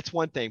 okay, that's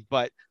one thing.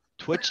 But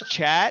Twitch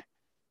chat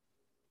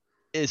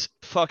is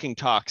fucking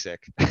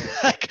toxic.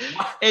 Like,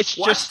 it's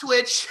watch just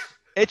Twitch.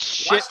 It's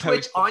shit. Watch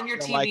Twitch on your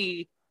TV.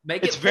 Like,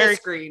 make it full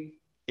screen.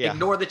 Yeah.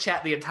 Ignore the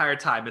chat the entire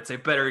time. It's a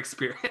better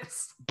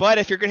experience. But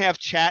if you're going to have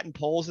chat and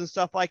polls and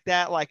stuff like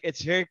that, like,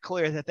 it's very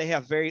clear that they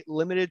have very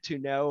limited to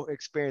no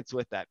experience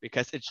with that,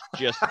 because it's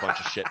just a bunch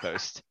of shit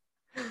posts.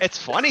 It's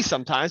funny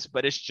sometimes,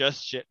 but it's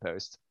just shit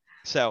posts.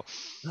 So,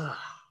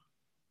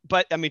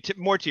 but I mean,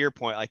 more to your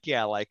point, like,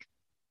 yeah, like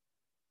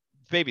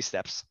baby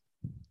steps,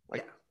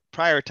 like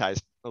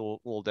prioritize a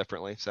little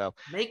differently. So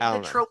make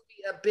the trophy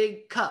a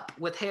big cup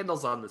with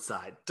handles on the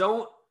side.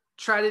 Don't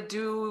try to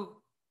do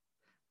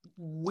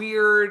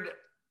weird.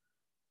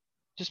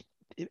 Just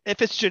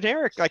if it's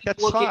generic, like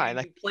that's fine.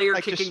 Like player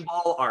like kicking just,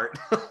 ball art.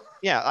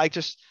 yeah, like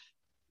just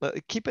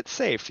keep it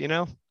safe. I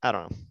don't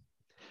know.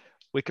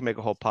 We can make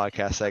a whole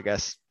podcast, I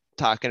guess,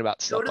 talking about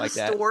Go stuff to like the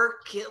that. store,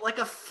 get like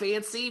a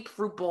fancy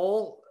fruit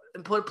bowl,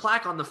 and put a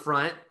plaque on the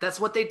front. That's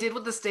what they did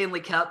with the Stanley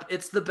Cup.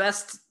 It's the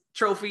best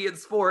trophy in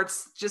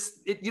sports.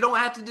 You don't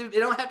have to do. It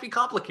don't have to be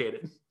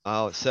complicated.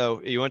 Oh,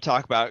 so you want to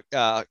talk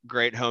about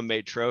great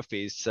homemade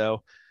trophies?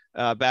 So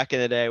back in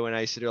the day when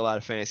I used to do a lot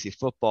of fantasy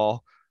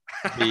football,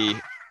 the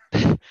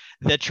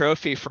the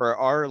trophy for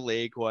our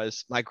league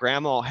was my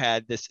grandma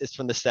had this. It's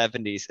from the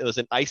 70s. It was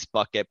an ice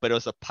bucket, but it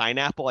was a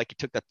pineapple. Like you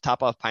took the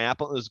top off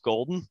pineapple. It was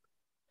golden.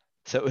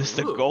 So it was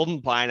the Ooh,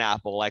 golden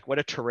pineapple. Like what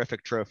a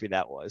terrific trophy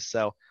that was.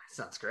 So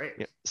sounds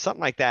great.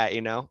 something like that,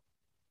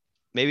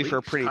 maybe for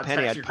a pretty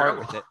penny, I'd part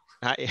with it.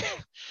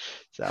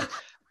 So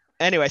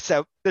anyway,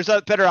 so there's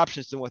better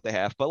options than what they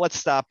have, but let's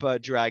stop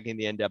dragging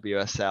the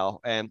NWSL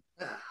and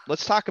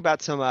let's talk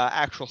about some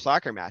actual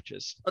soccer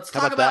matches. Let's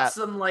How talk about that?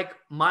 some like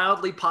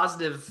mildly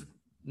positive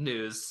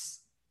news.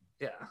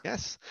 Yeah.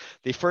 Yes,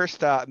 the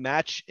first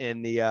match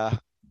in the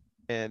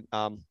in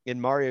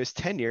Mario's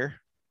tenure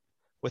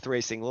with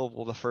Racing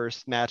Louisville, the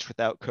first match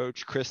without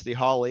coach Christy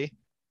Hawley,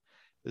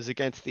 is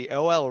against the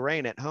OL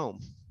Reign at home.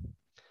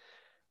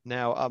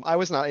 Now, I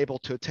was not able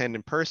to attend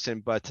in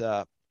person, but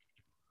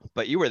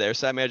you were there,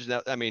 so I imagine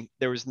that. I mean,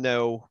 there was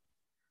no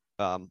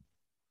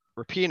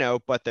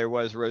Rapinoe, but there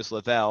was Rose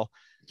Lavelle.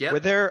 Yeah. Were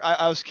there?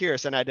 I was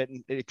curious, and I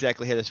didn't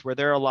exactly hit this. Were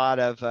there a lot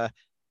of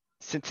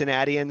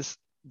Cincinnatians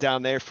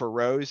down there for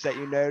Rose that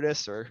you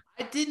noticed, or?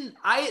 I didn't.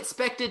 I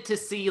expected to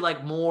see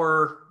like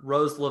more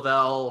Rose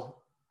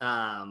Lavelle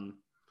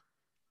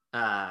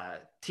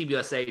Team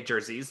USA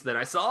jerseys than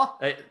I saw.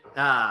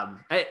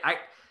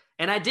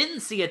 I didn't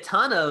see a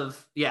ton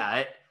of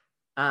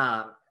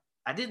I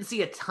didn't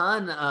see a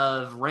ton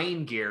of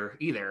rain gear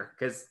either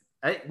because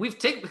we've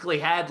typically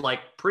had like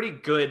pretty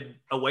good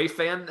away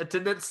fan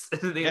attendance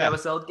in the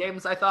NWSL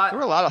games. I thought there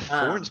were a lot of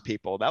Thorns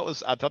people.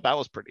 I thought that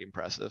was pretty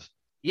impressive.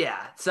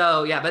 Yeah.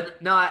 So yeah,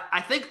 but no,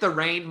 I think the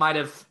rain might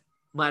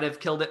have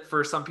killed it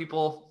for some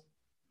people.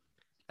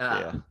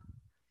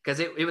 Because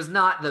it was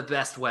not the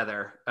best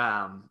weather.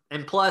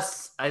 And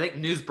plus, I think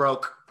news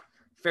broke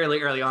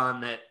fairly early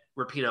on that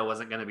Rapinoe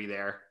wasn't going to be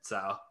there.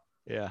 So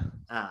yeah.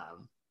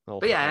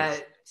 But yeah,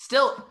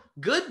 still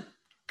good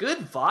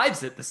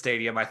vibes at the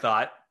stadium. I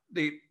thought,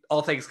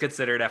 all things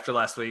considered, after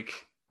last week.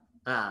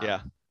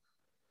 Yeah,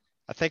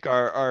 I think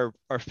our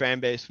fan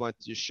base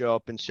wants to show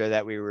up and show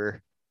that we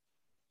were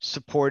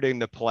supporting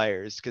the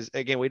players because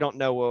again, we don't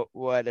know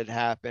what had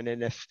happened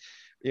and if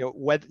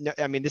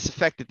this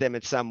affected them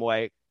in some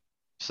way,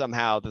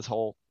 somehow. This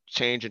whole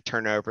change and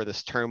turnover,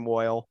 this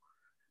turmoil.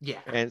 Yeah,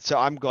 and so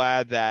I'm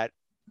glad that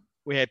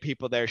we had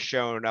people there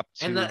showing up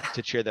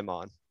to cheer them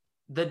on.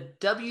 The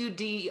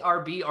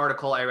WDRB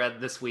article I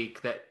read this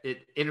week that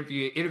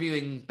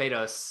interviewing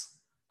Betos,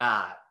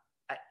 that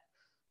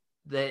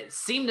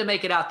seemed to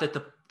make it out that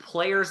the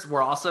players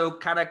were also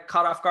kind of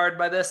caught off guard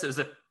by this. It was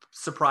a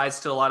surprise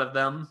to a lot of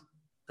them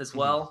as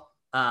well.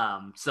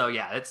 So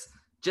yeah, it's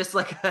just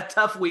like a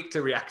tough week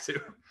to react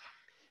to.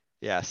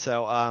 Yeah.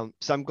 So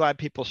I'm glad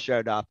people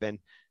showed up, and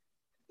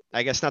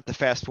I guess not to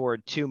fast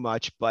forward too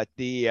much, but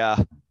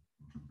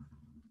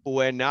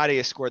when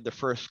Nadia scored the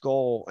first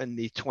goal in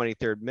the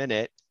 23rd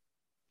minute,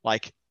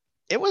 like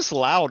it was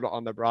loud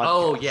on the broadcast.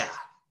 Oh yeah.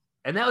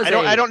 And that was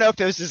I don't know if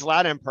it was as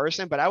loud in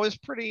person, but I was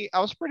pretty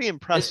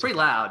impressed. It's pretty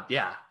loud,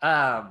 yeah.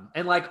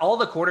 And like all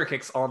the corner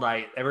kicks all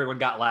night, everyone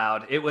got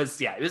loud. It was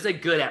a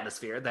good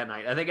atmosphere that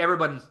night. I think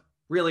everyone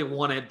really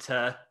wanted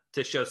to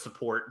show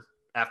support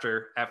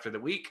after the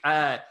week.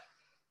 The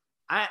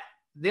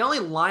only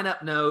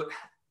lineup note,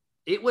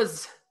 it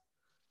was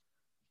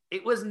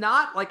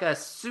not like a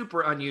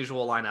super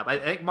unusual lineup. I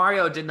think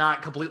Mario did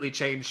not completely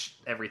change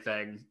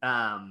everything.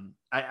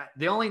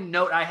 The only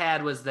note I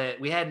had was that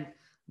we had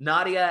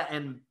Nadia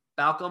and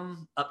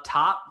Balcom up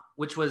top,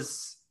 which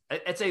was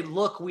it's a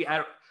look we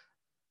have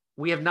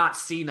not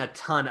seen a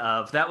ton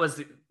of. That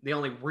was the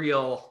only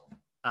real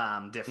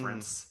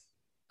difference.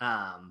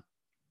 But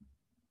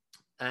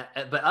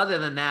other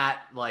than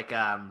that, like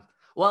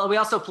well, we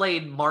also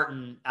played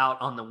Martin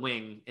out on the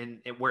wing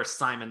and where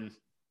Simon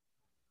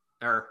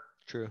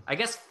True. I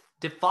guess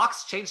did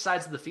Fox change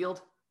sides of the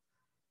field?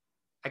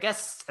 I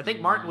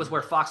think Martin was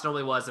where Fox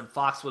normally was, and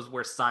Fox was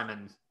where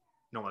Simon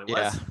normally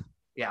was.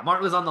 Yeah,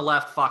 Martin was on the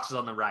left, Fox was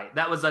on the right.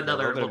 That was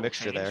another little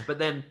mixture change. There. But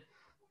then,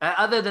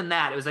 other than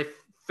that,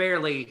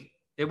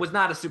 it was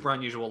not a super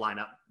unusual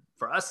lineup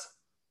for us.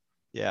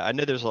 Yeah, I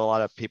know there's a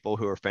lot of people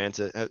who are fans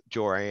of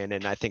Jorian,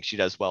 and I think she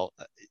does well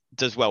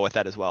with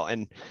that as well.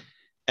 And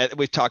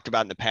we've talked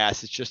about in the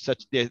past, it's just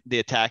such the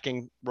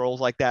attacking roles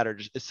like that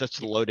it's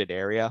such a loaded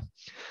area.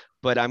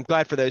 But I'm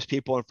glad for those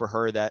people and for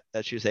her that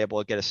she was able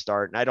to get a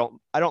start. And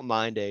I don't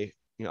mind a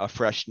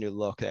fresh new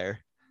look there.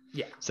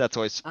 Yeah. So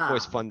that's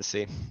always fun to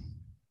see.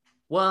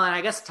 Well, and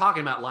I guess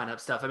talking about lineup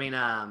stuff, I mean,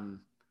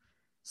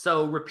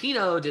 so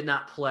Rapinoe did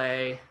not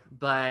play,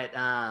 but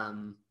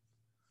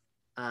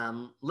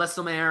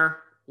Lesomer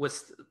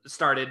was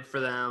started for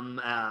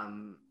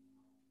them.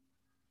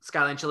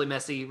 Skyline Chili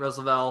Messi,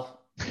 Roosevelt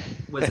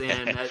was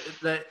in.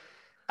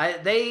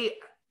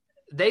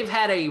 They've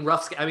had a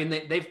rough. I mean,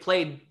 they've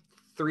played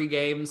 3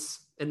 games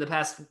in the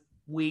past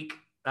week,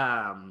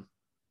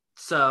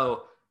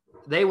 so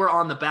they were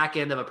on the back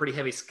end of a pretty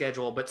heavy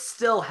schedule, but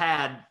still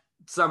had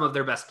some of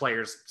their best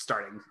players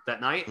starting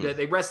that night.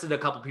 They rested a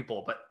couple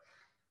people, but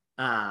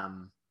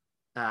Morazan,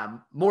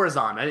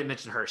 I didn't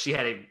mention her. She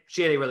had a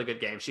really good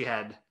game. She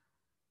had,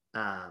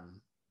 I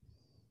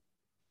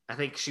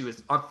think she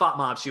was on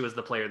FOTMob. She was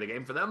the player of the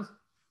game for them.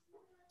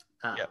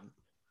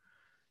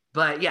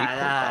 But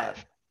yeah,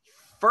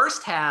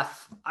 first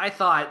half, I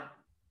thought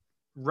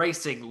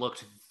Racing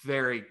looked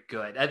very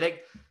good. I think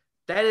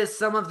that is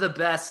some of the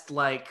best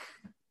like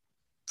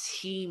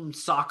team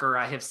soccer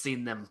I have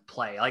seen them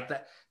play. Like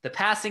the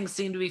passing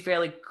seemed to be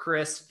fairly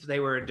crisp. They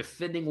were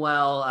defending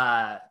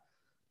well.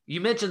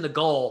 You mentioned the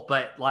goal,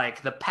 but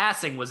like the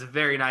passing was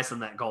very nice on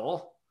that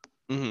goal.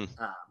 Mm-hmm.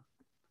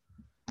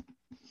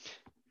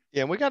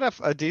 Yeah, we got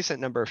a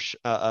decent number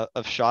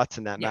of shots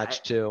in that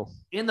match too.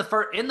 In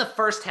the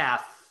first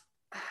half,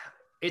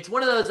 it's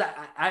one of those.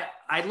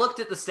 I looked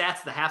at the stats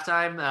at the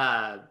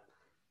halftime.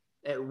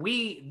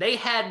 They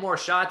had more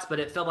shots, but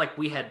it felt like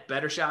we had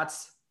better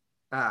shots.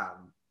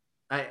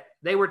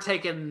 They were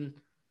taking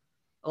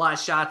a lot of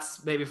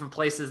shots, maybe from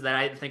places that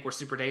I didn't think were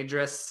super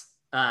dangerous.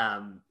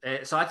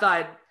 So I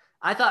thought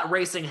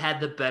Racing had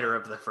the better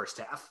of the first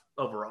half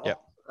overall.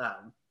 Yep.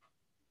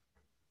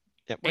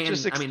 They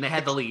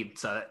had the lead,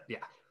 so yeah.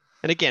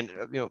 And again,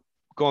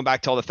 going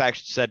back to all the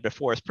facts you said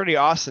before, it's pretty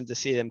awesome to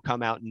see them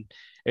come out and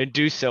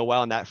do so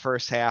well in that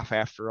first half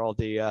after all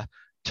the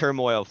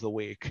turmoil of the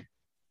week.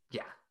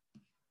 Yeah.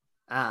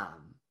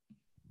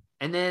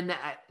 And then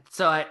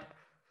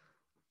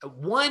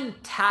one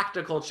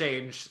tactical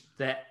change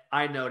that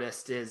I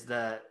noticed is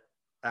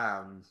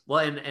and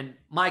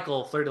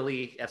Michael Fleur de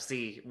Lis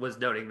FC was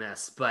noting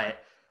this, but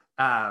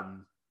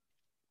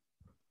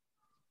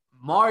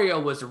Mario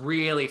was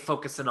really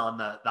focusing on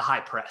the high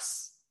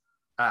press.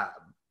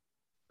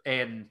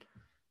 And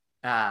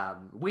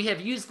we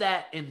have used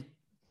that in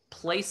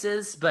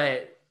places,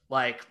 but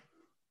like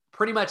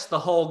pretty much the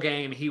whole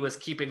game, he was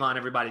keeping on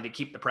everybody to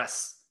keep the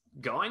press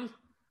going,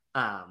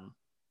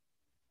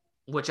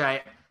 which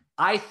I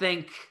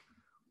think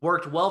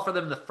worked well for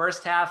them the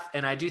first half.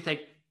 And I do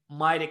think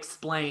might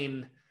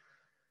explain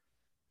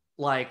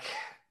like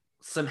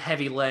some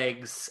heavy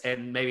legs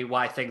and maybe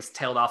why things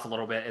tailed off a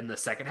little bit in the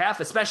second half,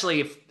 especially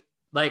if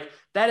like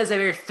that is a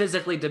very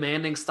physically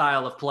demanding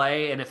style of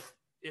play. And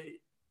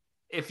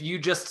if you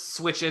just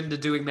switch into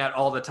doing that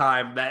all the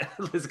time, that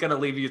is going to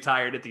leave you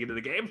tired at the end of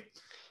the game.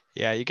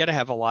 Yeah. You got to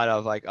have a lot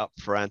of like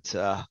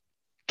upfront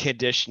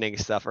conditioning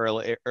stuff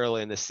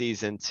early in the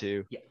season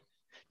to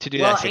do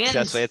that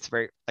successfully. It's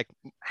very like,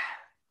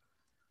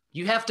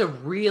 you have to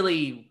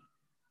really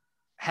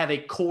have a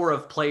core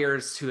of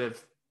players who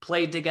have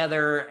played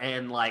together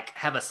and like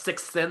have a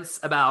sixth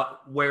sense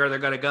about where they're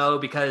going to go,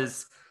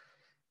 because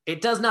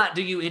it does not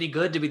do you any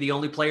good to be the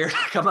only player to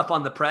come up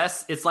on the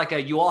press. It's like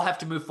you all have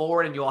to move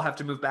forward and you all have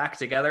to move back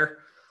together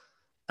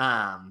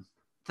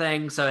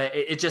thing. So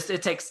it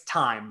takes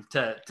time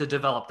to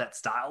develop that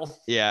style.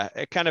 Yeah.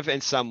 It kind of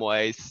in some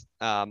ways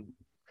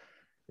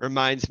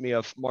reminds me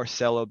of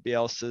Marcelo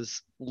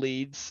Bielsa's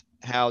Leeds,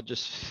 how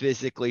just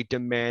physically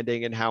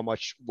demanding and how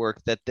much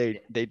work that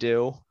they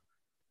do.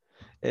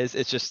 It's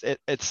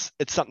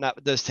something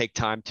that does take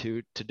time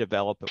to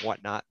develop and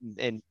whatnot.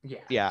 And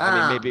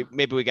I mean,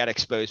 maybe we got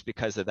exposed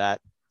because of that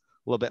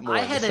a little bit more.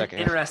 I had an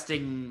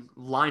interesting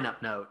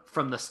lineup note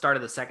from the start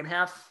of the second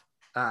half,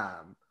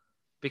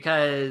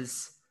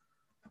 because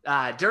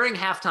during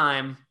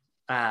halftime,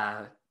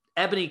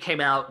 Ebony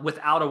came out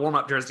without a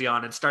warm-up jersey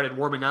on and started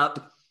warming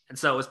up. And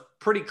so it was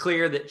pretty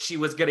clear that she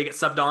was going to get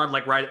subbed on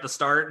like right at the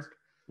start.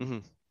 Mm-hmm.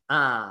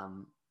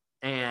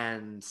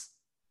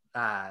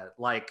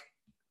 Like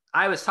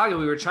I was talking,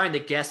 we were trying to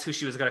guess who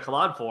she was going to come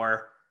on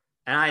for.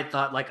 And I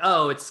thought like,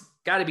 oh, it's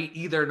got to be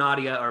either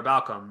Nadia or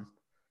Balcom.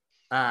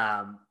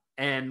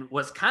 And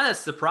was kind of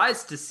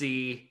surprised to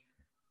see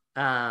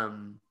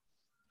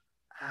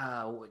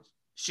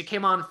she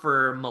came on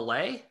for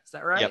Malay. Is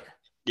that right?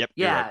 Yep.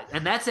 Yeah. Right.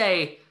 And that's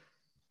I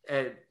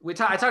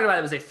talked about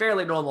it was a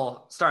fairly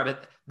normal start,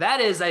 but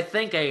that is, I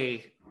think,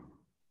 an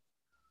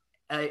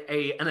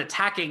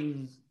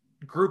attacking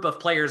group of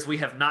players we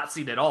have not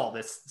seen at all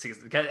this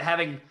season.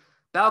 Having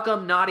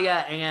Balcom,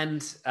 Nadia,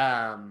 and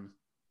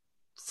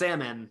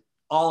Salmon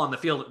all on the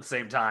field at the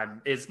same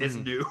time is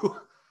new.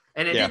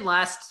 And it didn't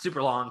last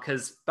super long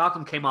because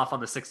Balcom came off on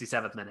the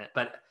 67th minute.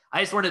 But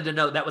I just wanted to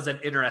note that was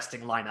an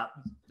interesting lineup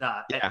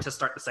to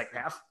start the second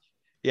half.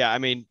 Yeah, I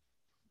mean,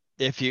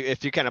 if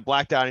you kind of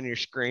blacked out on your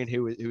screen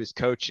who was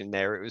coaching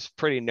there, it was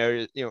pretty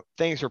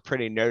things were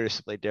pretty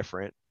noticeably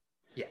different.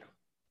 Yeah.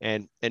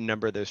 And in a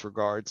number of those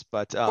regards.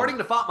 But according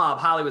to FOTMob,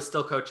 Holly was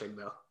still coaching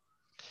though.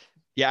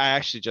 Yeah, I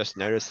actually just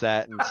noticed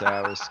that, and so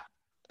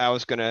I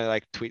was gonna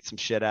like tweet some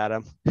shit at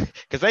him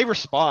because they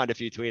respond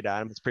if you tweet at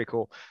them. It's pretty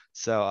cool.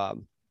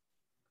 So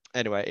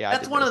Anyway, yeah,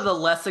 That's one of the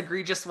less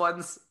egregious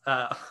ones.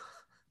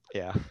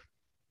 Yeah.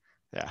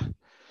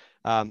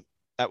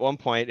 At one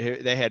point,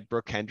 they had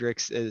Brooke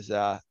Hendricks as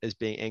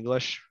being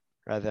English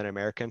rather than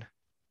American.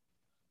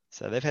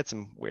 So they've had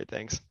some weird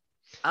things.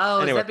 Oh,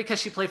 anyway, is that because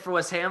she played for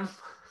West Ham?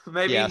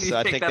 Maybe yeah. you So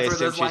I think that's they where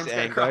assume those she's lines got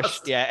English.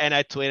 crossed. Yeah, and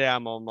I tweeted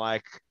I'm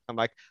like,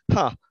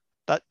 huh,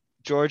 that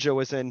Georgia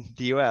was in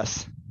the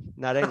U.S.,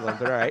 not England,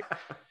 but all right.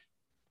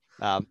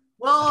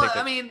 Well,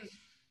 I mean,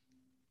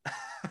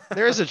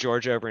 there is a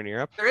Georgia over in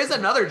Europe. there is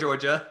another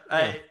Georgia.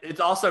 Yeah. It's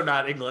also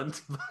not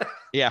England.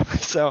 Yeah,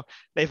 so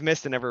they've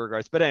missed in every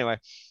regards. But anyway,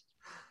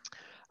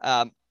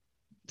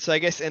 so I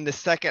guess in the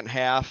second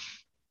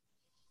half,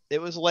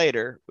 it was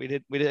later. We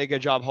did a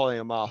good job holding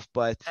them off,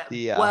 but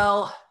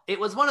well, it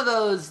was one of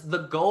those. The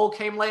goal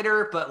came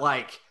later, but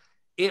like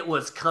it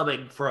was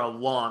coming for a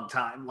long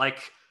time. Like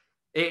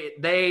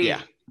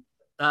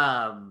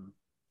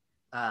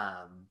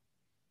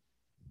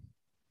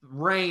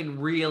Reign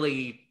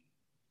really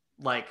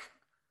like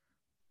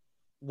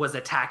was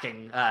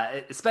attacking,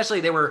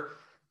 especially they were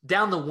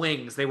down the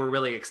wings. They were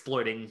really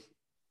exploiting,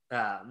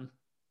 and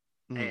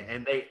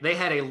they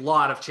had a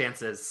lot of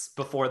chances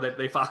before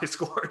they finally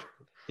scored.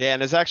 Yeah,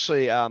 and it's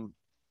actually how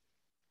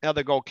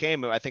the goal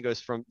came. I think it was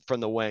from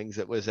the wings.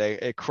 It was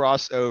a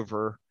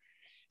crossover,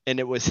 and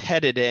it was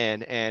headed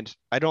in. And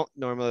I don't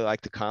normally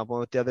like to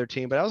compliment the other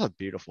team, but that was a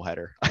beautiful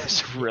header. It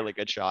was a really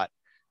good shot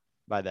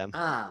by them.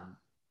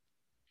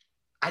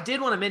 I did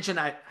want to mention.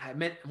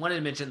 Wanted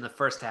to mention in the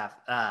first half.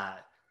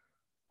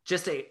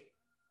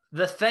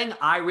 The thing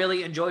I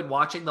really enjoyed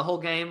watching the whole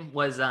game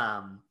was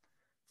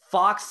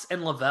Fox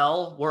and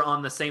Lavelle were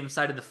on the same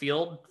side of the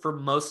field for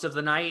most of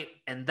the night,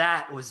 and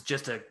that was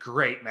just a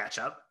great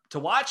matchup to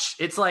watch.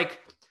 It's like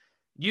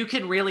you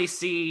can really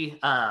see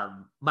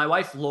my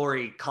wife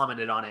Lori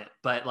commented on it,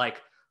 but like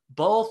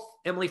both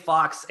Emily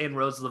Fox and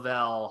Rose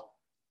Lavelle,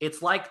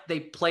 it's like they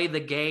play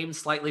the game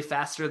slightly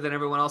faster than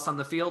everyone else on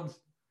the field.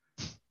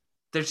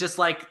 There's just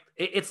like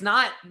it's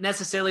not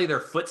necessarily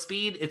their foot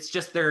speed, it's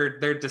just their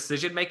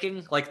decision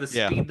making. Like the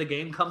speed the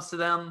game comes to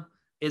them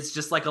is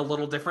just like a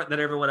little different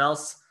than everyone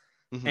else.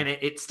 Mm-hmm. And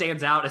it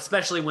stands out,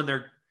 especially when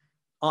they're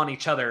on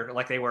each other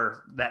like they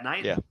were that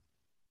night. Yeah.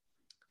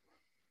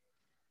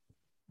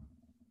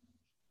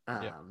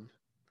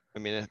 I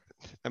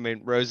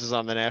mean, Rose is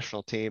on the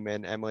national team,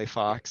 and Emily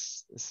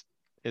Fox is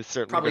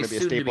certainly going to be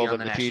a staple in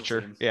the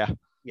future. Team.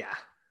 Yeah.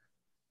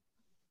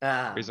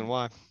 Reason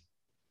why.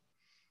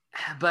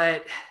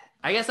 But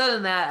I guess other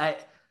than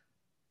that,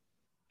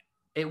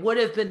 it would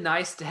have been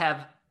nice to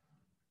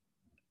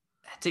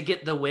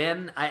get the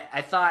win.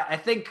 I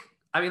think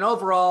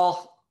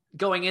overall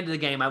going into the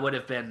game, I would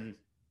have been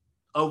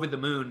over the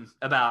moon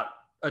about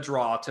a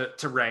draw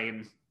to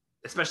Reign,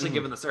 especially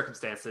given the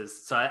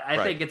circumstances. So I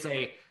think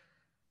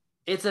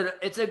it's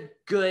a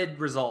good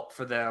result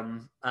for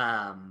them.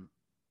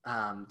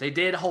 They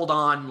did hold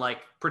on, like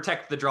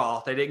protect the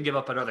draw. They didn't give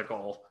up another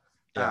goal.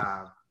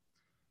 Yeah.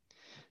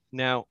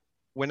 Now,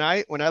 when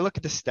I look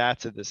at the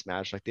stats of this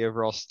match, like the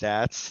overall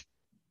stats,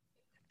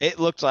 it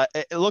looked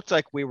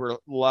like we were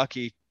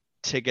lucky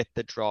to get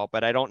the draw,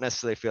 but I don't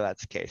necessarily feel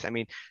that's the case. I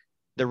mean,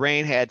 the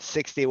Reign had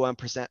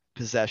 61%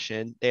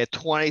 possession. They had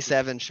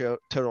 27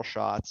 total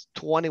shots,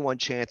 21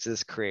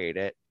 chances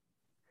created.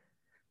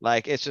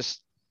 Like it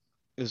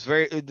was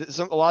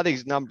a lot of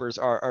these numbers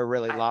are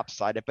really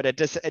lopsided, but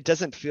it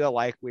doesn't feel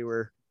like we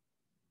were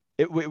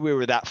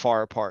that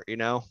far apart, you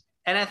know?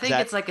 And I think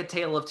it's like a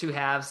tale of two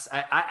halves.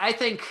 I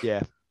think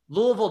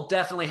Louisville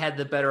definitely had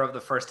the better of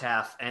the first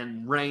half,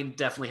 and Reign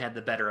definitely had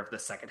the better of the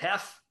second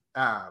half.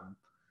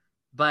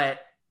 But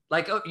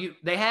like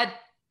they had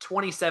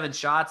 27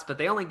 shots, but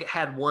they only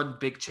had one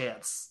big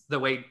chance, the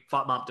way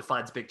FotMob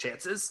defines big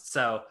chances.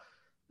 So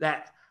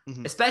that,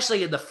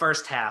 especially in the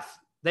first half,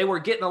 they were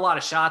getting a lot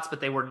of shots,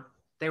 but they were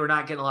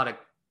not getting a lot of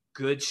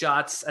good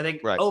shots. I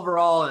think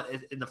overall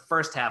in the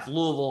first half,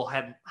 Louisville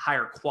had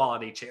higher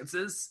quality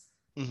chances.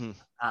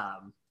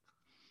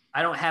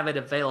 I don't have it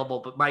available,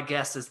 but my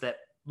guess is that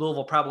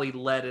Louisville probably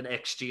led in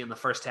XG in the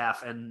first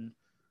half, and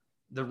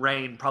the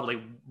Reign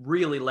probably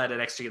really led in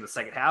XG in the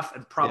second half,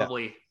 and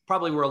probably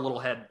were a little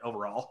ahead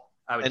overall,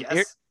 I would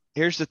guess.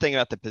 Here's the thing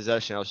about the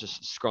possession. I was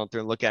just scrolling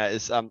through and looking at it,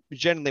 is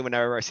generally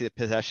whenever I see the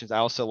possessions, I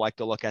also like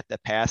to look at the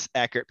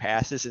accurate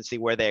passes and see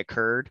where they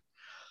occurred.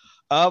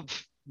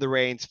 Of the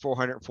Reign's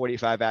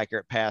 445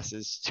 accurate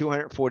passes,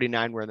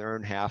 249 were in their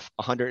own half,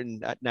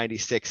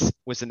 196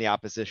 was in the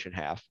opposition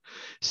half.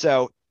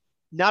 So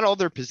not all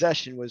their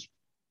possession was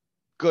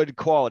good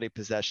quality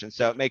possession.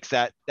 So it makes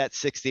that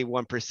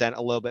 61%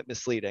 a little bit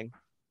misleading.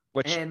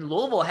 And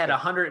Louisville had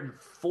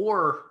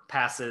 104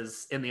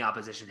 passes in the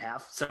opposition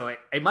half. So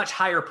a much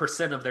higher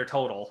percent of their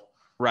total.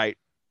 Right.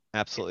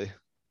 Absolutely.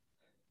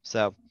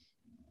 So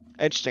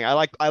interesting. I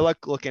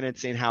like looking and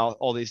seeing how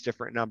all these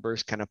different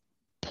numbers kind of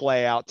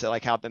play out to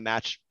like how the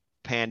match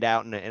panned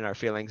out and our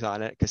feelings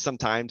on it, because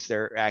sometimes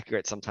they're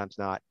accurate, sometimes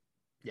not.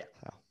 Yeah.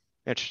 So,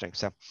 interesting.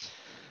 So,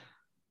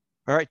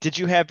 all right. Did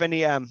you have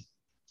any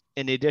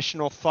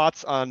additional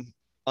thoughts on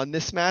on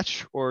this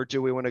match, or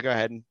do we want to go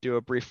ahead and do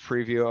a brief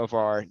preview of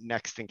our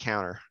next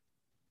encounter?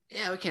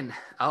 Yeah, we can.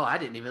 Oh, I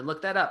didn't even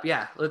look that up.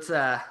 Yeah, let's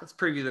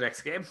preview the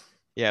next game.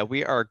 Yeah,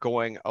 we are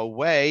going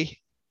away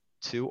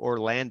to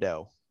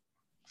Orlando,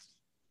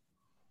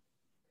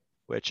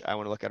 which I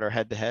want to look at our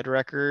head-to-head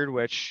record,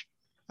 which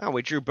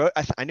we drew both.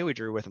 I knew we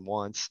drew with them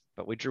once,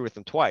 but we drew with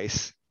them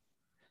twice.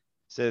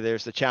 So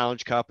there's the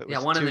Challenge Cup. It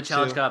was one in the 2-2.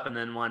 Challenge Cup and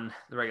then one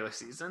the regular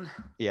season.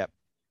 Yep.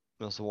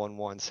 It was a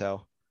 1-1.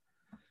 So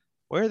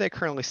where are they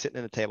currently sitting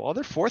in the table? Oh,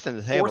 they're fourth in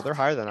the table. Fourth. They're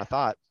higher than I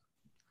thought.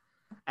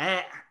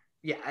 I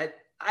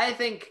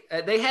think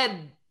they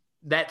had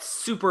that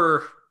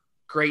super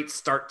great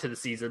start to the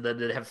season that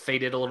have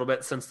faded a little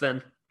bit since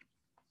then.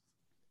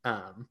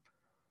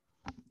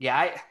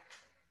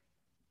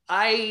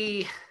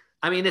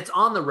 I mean, it's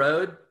on the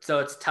road, so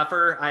it's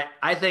tougher.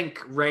 I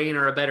think Reign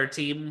are a better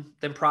team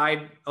than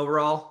Pride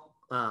overall.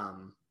 But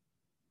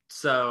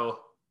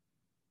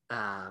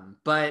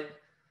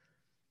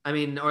I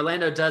mean,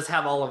 Orlando does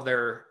have all of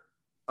their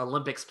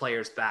Olympics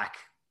players back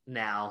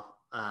now.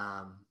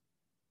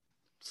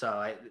 So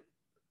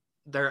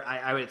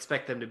I would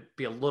expect them to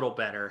be a little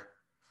better.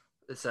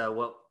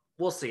 So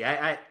we'll see.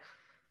 I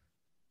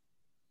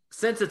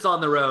since it's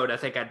on the road, I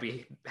think I'd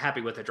be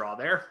happy with a draw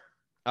there.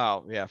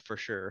 Oh yeah, for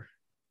sure.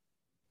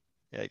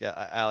 Yeah, you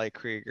got Ali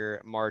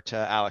Krieger,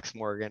 Marta, Alex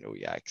Morgan. Oh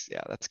yikes!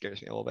 Yeah, that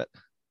scares me a little bit.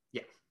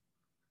 Yeah,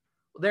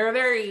 they're a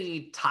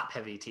very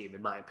top-heavy team,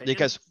 in my opinion.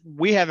 Because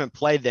we haven't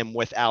played them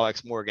with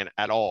Alex Morgan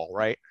at all,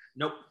 right?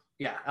 Nope.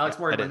 Yeah, Alex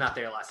Morgan was not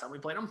there last time we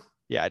played them.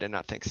 Yeah, I did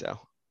not think so.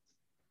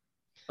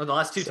 Oh, the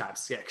last two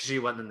times, yeah, because she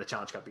wasn't in the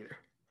Challenge Cup either.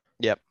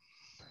 Yep.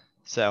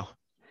 So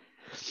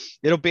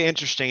it'll be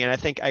interesting, and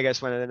I guess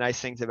one of the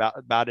nice things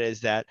about it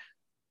is that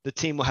the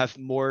team will have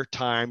more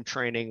time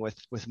training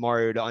with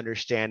Mario to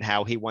understand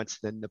how he wants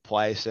them to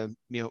play. So,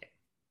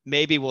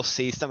 maybe we'll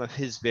see some of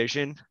his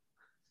vision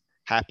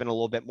happen a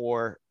little bit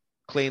more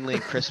cleanly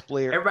and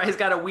crisply. Everybody's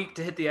got a week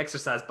to hit the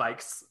exercise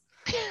bikes.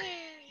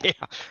 Yeah,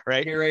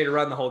 right. Get ready to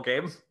run the whole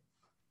game.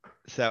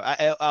 So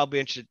I'll be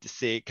interested to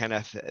see kind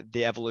of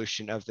the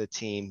evolution of the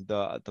team,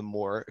 the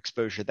more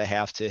exposure they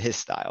have to his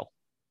style.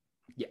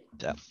 Yeah.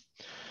 So,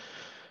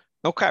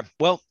 okay.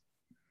 Well,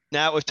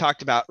 now we've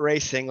talked about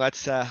racing.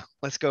 Let's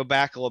go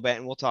back a little bit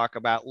and we'll talk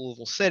about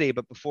Louisville City.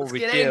 But before let's we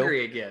get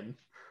angry again,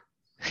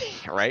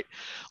 right?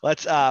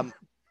 Let's but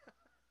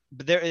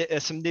there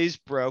some news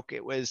broke. I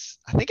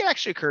think it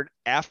actually occurred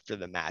after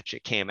the match.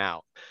 It came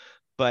out,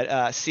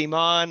 but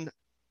Simon,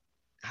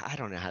 I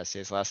don't know how to say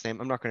his last name.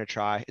 I'm not going to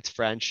try. It's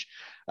French.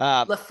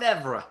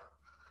 Lefebvre.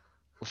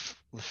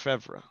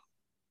 Lefebvre.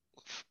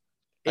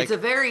 It's a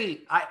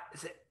very.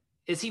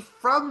 Is he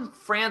from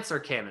France or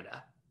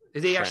Canada?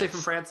 Is he actually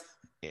from France?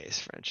 Yeah, he's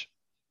French.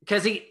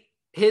 Because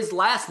his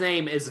last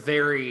name is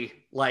very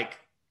like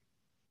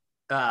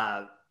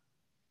hockey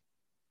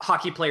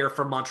player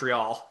from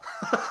Montreal.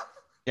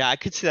 Yeah, I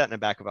could see that in the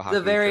back of a hockey.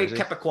 The very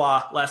jersey.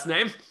 Quebecois last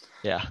name.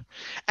 Yeah.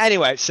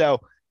 Anyway,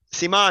 so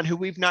Simon, who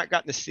we've not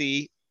gotten to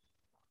see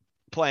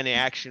play any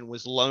action,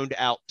 was loaned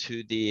out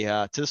to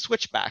the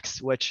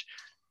Switchbacks, which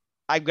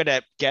I'm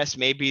gonna guess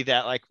maybe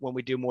that like when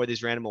we do more of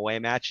these random away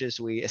matches,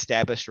 we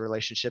establish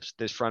relationships with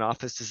those front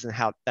offices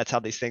and that's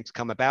how these things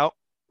come about.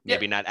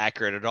 Maybe not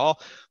accurate at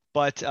all,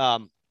 but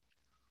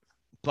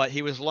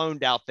he was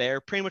loaned out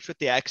there pretty much with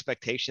the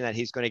expectation that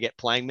he's going to get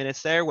playing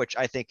minutes there, which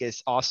I think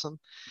is awesome.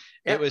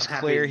 Yep, it was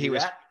clear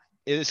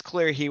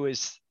he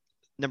was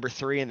number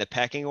 3 in the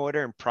pecking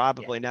order and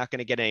probably not going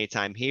to get any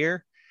time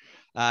here.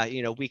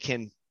 We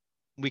can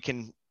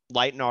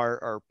lighten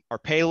our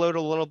payload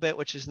a little bit,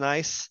 which is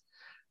nice.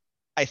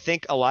 I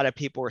think a lot of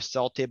people were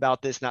salty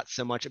about this, not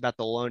so much about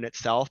the loan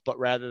itself, but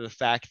rather the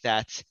fact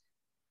that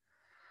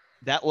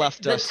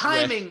left us.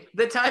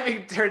 The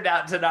timing turned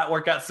out to not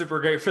work out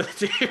super great for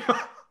the team.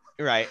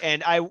 Right,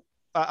 and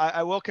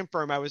I will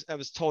confirm. I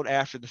was told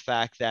after the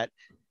fact that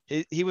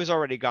he was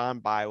already gone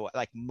by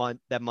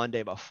that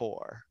Monday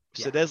before.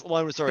 So this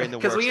loan was already in the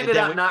works. Because we ended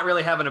up not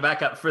really having a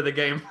backup for the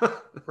game.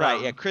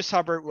 Right. Yeah. Chris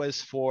Hubbard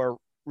was, for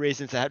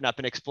reasons that have not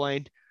been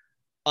explained,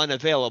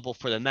 unavailable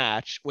for the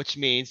match, which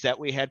means that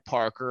we had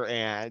Parker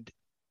and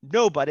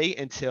nobody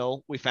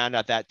until we found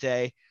out that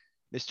day.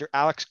 Mr.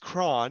 Alex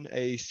Cron,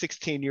 a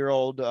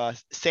 16-year-old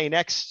St.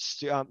 X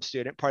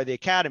student, part of the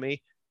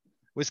academy,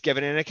 was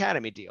given an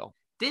academy deal.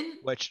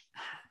 Didn't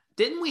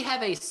we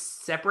have a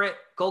separate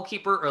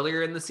goalkeeper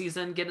earlier in the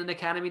season get an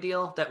academy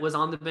deal that was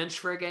on the bench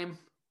for a game?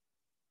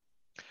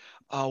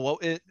 Oh, well,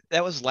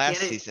 that was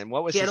last season.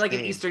 What was he had his name?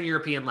 an Eastern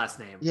European last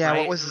name. Yeah, right?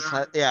 what was his?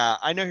 Yeah,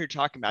 I know who you're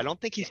talking about. I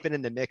don't think he's been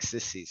in the mix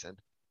this season.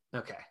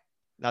 Okay.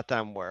 Not that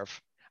I'm aware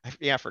of.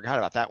 I forgot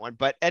about that one.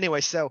 But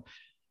anyway, so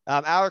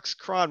Alex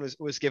Cron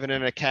was given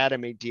an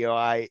academy deal.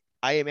 I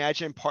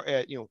imagine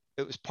it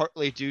was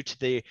partly due to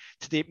the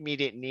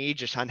immediate need,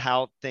 just on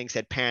how things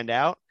had panned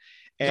out,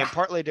 and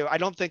partly I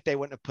don't think they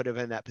wouldn't have put him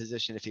in that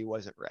position if he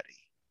wasn't ready.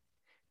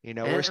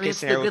 Worst case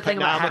scenario, we put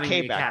Nama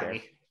K back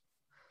there.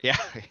 Yeah,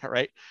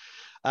 right.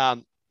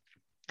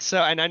 So,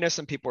 and I know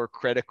some people are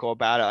critical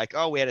about it, like,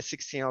 oh, we had a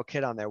 16-year-old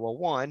kid on there. Well,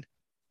 one,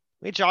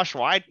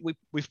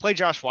 we've played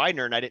Josh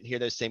Widener, and I didn't hear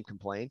those same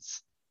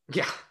complaints.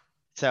 Yeah.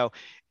 So,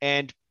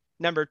 and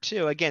number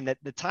two, again, that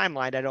the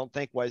timeline I don't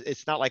think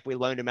it's not like we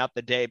loaned him out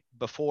the day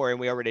before and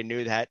we already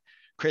knew that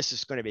Chris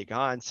is going to be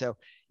gone. So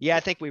yeah, I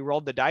think we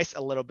rolled the dice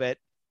a little bit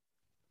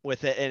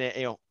with it,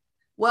 and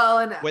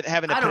with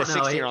having to put a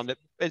 16 on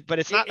but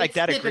it's not like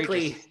that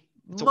egregious.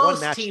 It's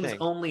most teams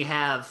only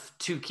have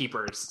 2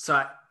 keepers.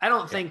 So I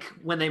don't think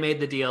when they made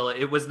the deal,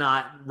 it was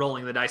not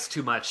rolling the dice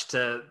too much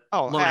to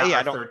loan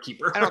out our third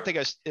keeper. I don't think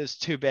it was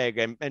too big.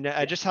 And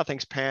just how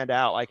things panned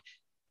out, like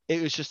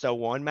it was just a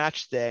 1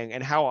 match thing.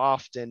 And how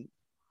often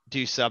do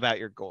you sub out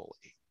your goalie?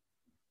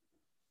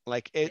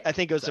 Like I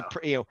think it was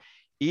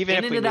even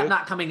if we knew that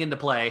not coming into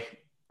play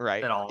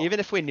right at all. Even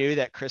if we knew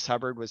that Chris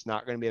Hubbard was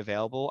not going to be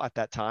available at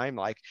that time,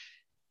 like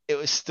it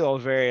was still a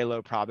very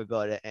low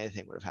probability that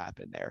anything would have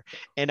happened there.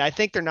 And I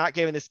think they're not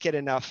giving this kid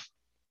enough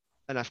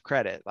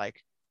credit. Like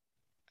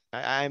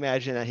I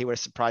imagine that he would have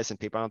surprised some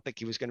people. I don't think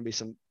he was going to be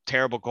some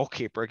terrible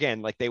goalkeeper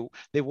again. Like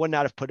they would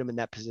not have put him in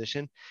that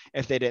position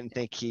if they didn't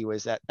think he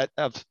was at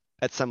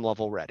some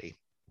level ready.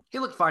 He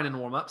looked fine in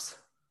warmups.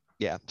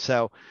 Yeah.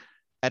 So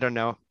I don't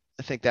know.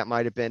 I think that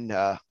might have been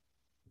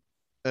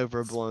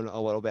overblown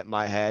a little bit in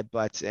my head,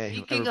 but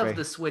speaking of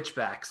the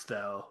switchbacks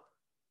though,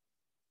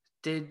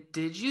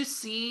 Did you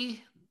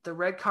see the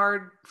red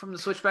card from the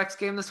Switchbacks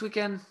game this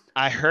weekend?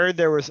 I heard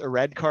there was a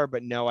red card,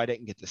 but no, I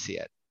didn't get to see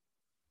it.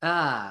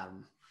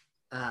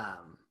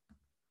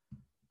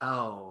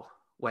 Oh,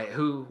 wait,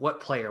 what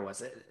player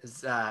was it?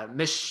 Is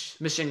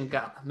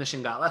Mishingala?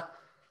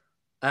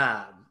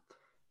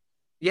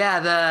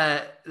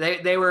 Yeah,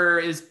 it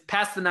was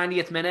past the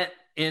 90th minute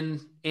in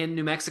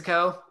New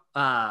Mexico.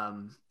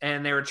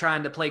 And they were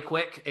trying to play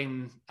quick,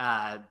 and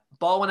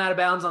ball went out of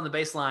bounds on the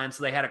baseline,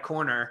 so they had a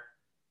corner.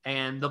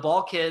 And the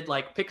ball kid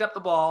picked up the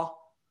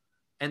ball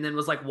and then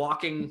was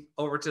walking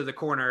over to the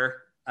corner.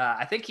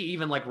 I think he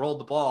even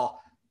rolled the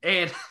ball,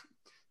 and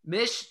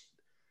Mish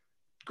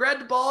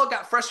grabbed the ball,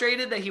 got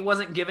frustrated that he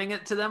wasn't giving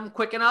it to them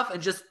quick enough,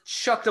 and just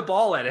chucked a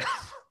ball at him.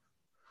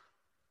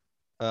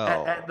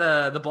 At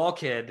the ball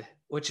kid,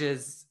 which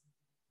is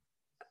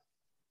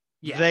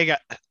they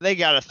got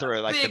to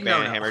throw the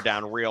banhammer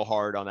down real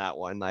hard on that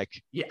one.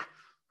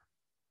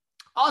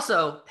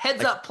 Also,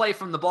 heads up play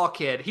from the ball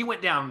kid. He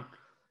went down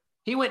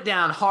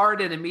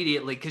hard and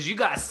immediately, because you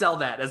got to sell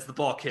that as the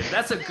ball kid.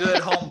 That's a good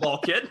home ball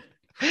kid.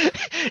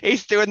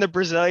 He's doing the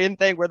Brazilian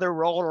thing where they're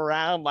rolling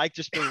around,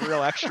 just being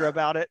real extra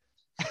about it.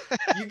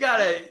 You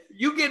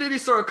get any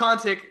sort of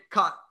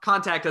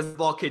contact as a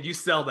ball kid, you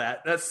sell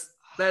that. That's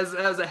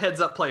a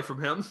heads up play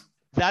from him.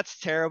 That's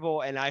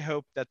terrible, and I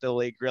hope that the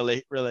league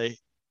really, really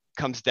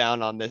comes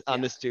down on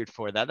this dude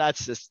for that.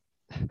 That's just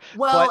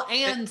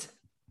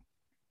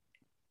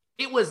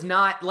it was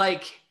not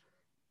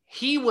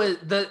he was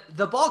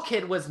the ball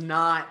kid was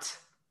not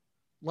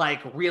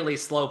really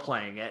slow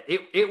playing it.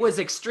 It was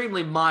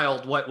extremely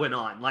mild what went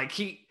on.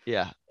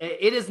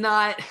 It is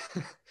not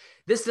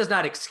this does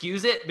not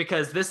excuse it,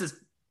 because this is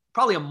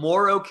probably a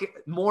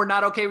more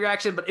not okay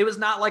reaction, but it was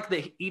not like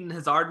the Eden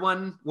Hazard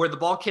one where the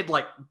ball kid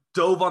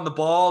dove on the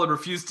ball and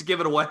refused to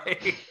give it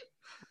away.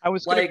 I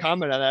was going to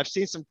comment on that. I've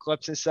seen some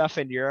clips and stuff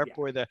in Europe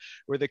where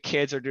the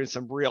kids are doing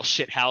some real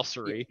shit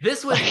housery.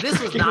 This was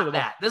not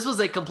that. This was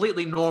a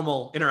completely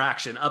normal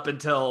interaction up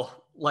until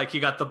he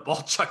got the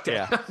ball chucked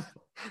at him.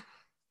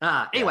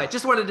 Anyway,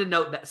 just wanted to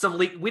note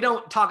that we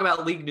don't talk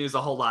about league news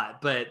a whole lot,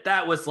 but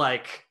that was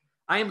I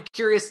am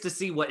curious to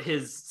see what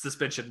his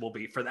suspension will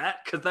be for that,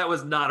 because that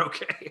was not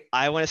okay.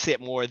 I want to see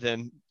it more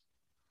than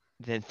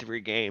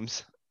 3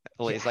 games.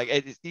 At least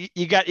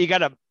you got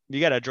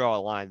to draw a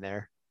line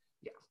there.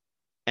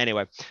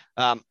 Anyway,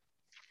 getting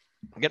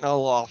a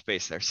little off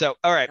base there. So,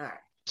 all right.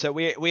 So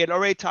we had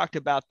already talked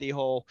about the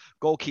whole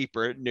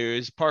goalkeeper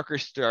news. Parker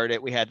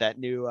started. We had that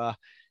new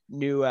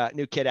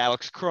kid,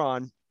 Alex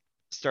Cron,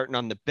 starting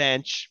on the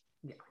bench.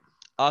 Yeah.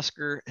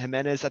 Oscar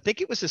Jimenez, I think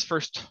it was his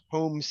first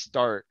home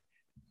start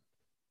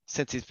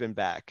since he's been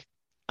back.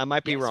 I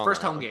might be wrong.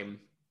 First home game.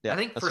 Yeah, I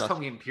think first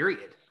home game,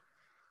 period.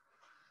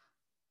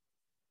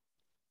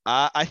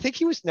 I think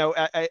he was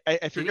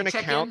if you're going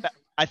to count that.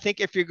 I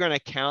think if you're going to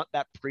count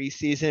that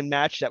preseason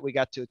match that we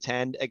got to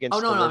attend against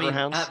the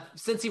Riverhounds.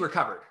 Since he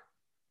recovered.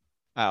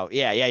 Oh,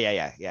 yeah.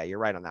 You're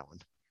right on that one.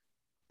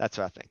 That's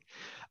what I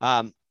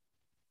think.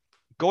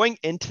 Going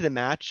into the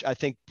match, I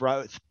think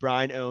both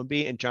Brian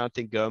Ownby and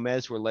Jonathan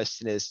Gomez were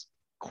listed as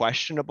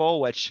questionable,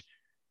 which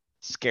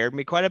scared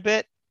me quite a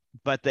bit,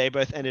 but they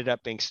both ended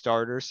up being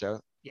starters.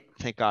 So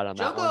thank God on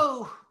that one.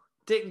 Jogo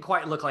didn't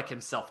quite look like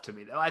himself to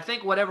me, though. I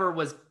think whatever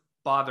was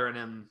bothering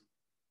him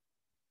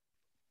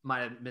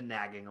might have been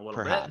nagging a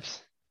little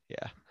bit.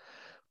 Yeah.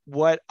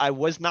 What I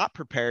was not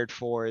prepared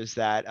for is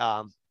that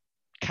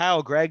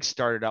Kyle Gregg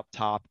started up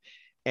top,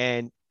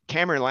 and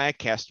Cameron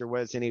Lancaster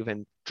wasn't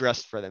even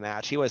dressed for the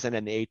match. He wasn't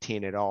in the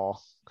 18 at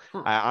all.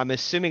 I'm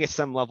assuming it's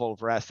some level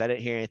of rest. I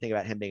didn't hear anything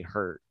about him being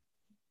hurt.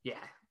 Yeah.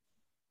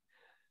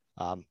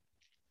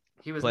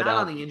 He was not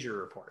on the injury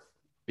report.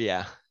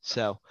 Yeah.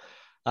 So,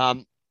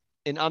 and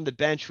on the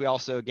bench, we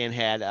also again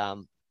had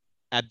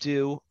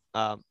Abdu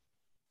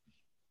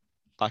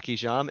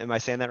Akijam. Am I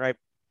saying that right?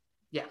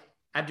 Yeah,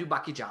 Abdu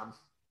Bakijam.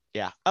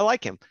 Yeah, I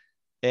like him,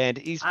 and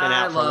he's been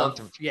out for a long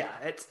time. Yeah,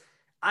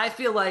 I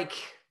feel like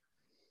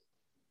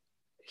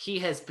he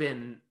has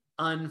been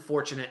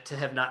unfortunate to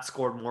have not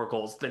scored more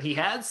goals than he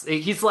has.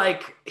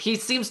 He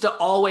seems to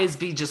always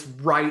be just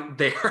right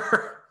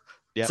there.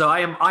 Yep. So I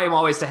am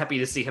always happy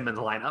to see him in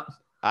the lineup.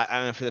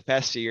 I mean, for the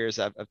past 2 years,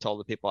 I've told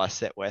the people I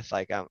sit with,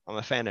 like, I'm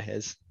a fan of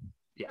his.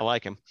 Yeah. I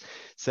like him.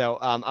 So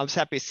I'm just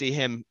happy to see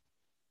him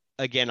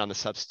again on the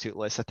substitute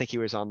list. I think he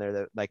was on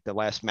there the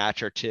last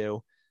match or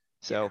two.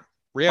 So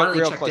real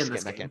close to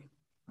getting back in.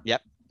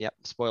 Yep.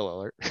 Spoiler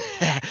alert.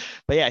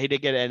 But yeah, he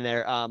did get in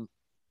there.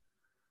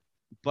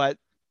 But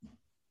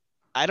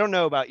I don't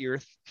know about your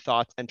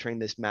thoughts entering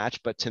this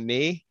match, but to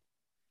me,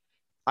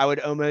 I would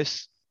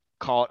almost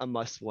call it a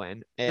must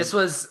win. And this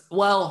was,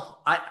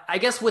 I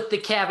guess with the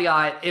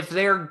caveat, if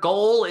their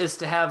goal is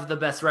to have the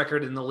best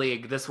record in the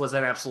league, this was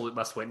an absolute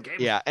must win game.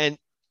 Yeah. And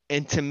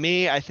to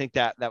me, I think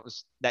that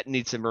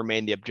needs to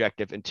remain the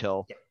objective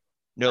until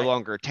no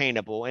longer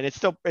attainable. And it's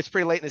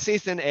pretty late in the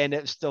season and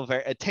it's still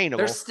very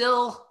attainable.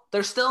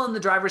 They're still in the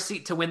driver's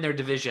seat to win their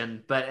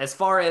division. But as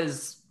far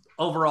as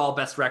overall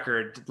best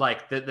record,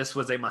 like this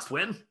was a must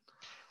win.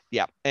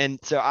 Yeah. And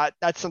so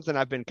that's something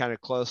I've been kind of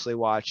closely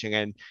watching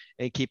and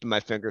keeping my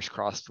fingers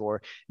crossed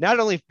for, not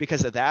only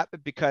because of that,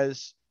 but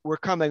because we're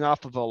coming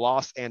off of a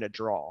loss and a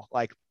draw,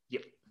 like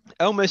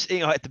almost,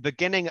 at the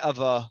beginning of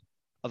a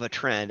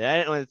trend. And I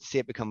didn't want to see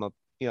it become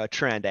a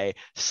trend, a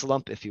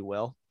slump, if you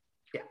will.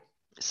 Yeah.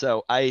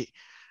 So I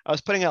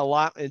was putting a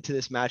lot into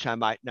this match I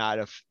might not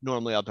have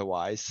normally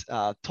otherwise.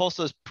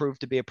 Tulsa's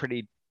proved to be a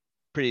pretty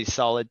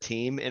solid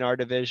team in our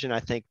division. I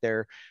think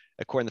they're,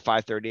 according to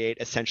 538,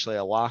 essentially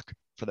a lock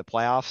for the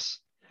playoffs.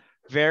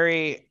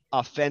 Very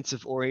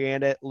offensive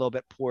oriented, a little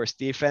bit porous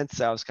defense.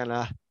 So I was kind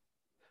of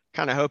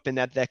hoping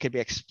that could be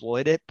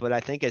exploited, but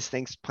I think as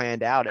things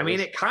planned out,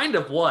 it kind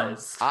of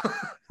was.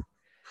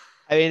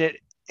 in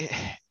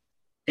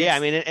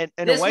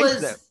a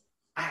way,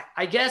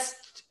 I guess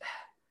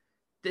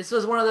this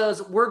was one of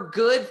those, we're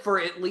good for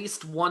at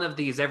least one of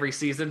these every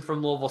season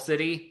from Louisville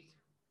City,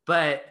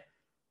 but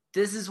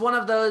this is one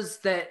of those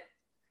that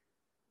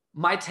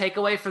my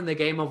takeaway from the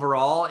game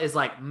overall is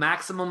like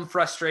maximum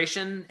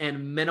frustration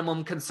and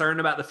minimum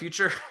concern about the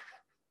future.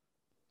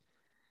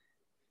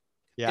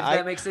 Yeah. If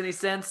that makes any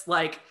sense.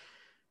 Like,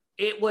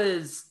 it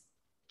was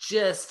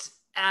just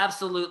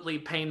absolutely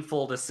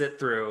painful to sit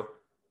through,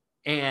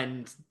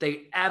 and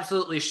they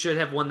absolutely should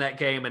have won that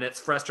game. And it's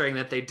frustrating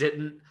that they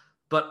didn't,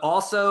 but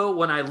also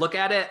when I look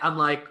at it, I'm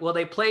like, well,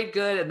 they played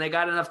good and they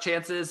got enough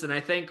chances. And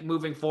I think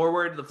moving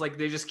forward, if like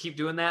they just keep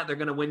doing that, they're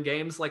going to win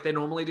games like they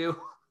normally do.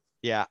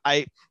 Yeah.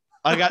 I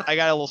got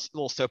a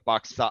little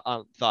soapbox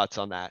thoughts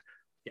on that.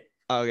 Yeah.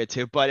 I'll get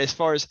to, but as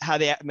far as how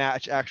the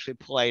match actually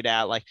played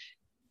out, like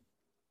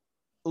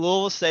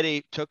Louisville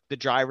City took the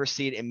driver's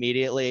seat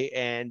immediately,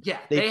 and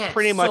they had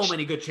pretty much so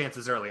many good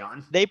chances early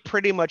on. They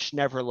pretty much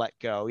never let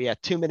go. Yeah,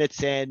 2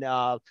 minutes in,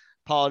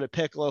 Paulo Di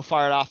Piccolo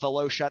fired off a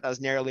low shot that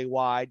was narrowly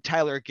wide.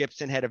 Tyler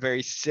Gibson had a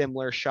very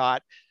similar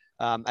shot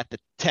at the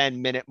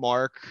 10-minute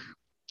mark.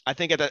 I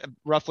think at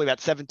roughly about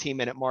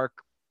 17-minute mark,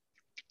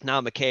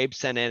 now McCabe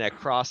sent in a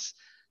cross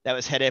that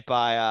was headed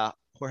by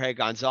Jorge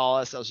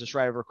Gonzalez. That was just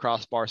right over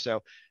crossbar.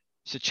 So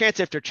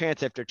chance after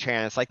chance after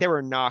chance, like they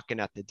were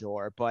knocking at the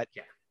door. But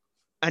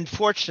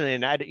unfortunately,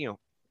 and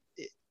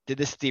did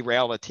this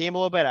derail the team a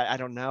little bit? I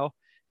don't know.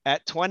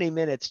 At 20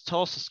 minutes,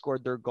 Tulsa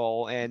scored their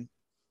goal, and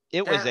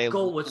it was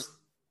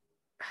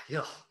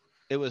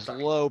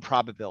low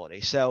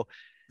probability. So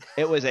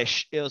it was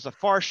a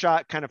far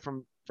shot, kind of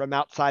from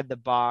outside the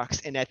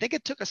box, and I think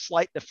it took a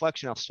slight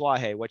deflection off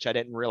Swahe, which I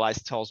didn't realize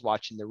until I was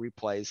watching the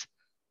replays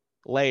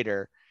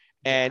later,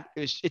 and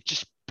it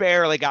just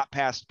barely got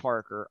past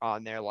Parker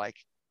on there. Like,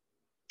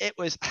 it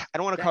was, I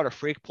don't want to call it a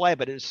freak play,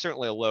 but it was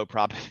certainly a low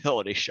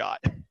probability shot.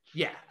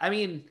 Yeah, I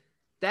mean,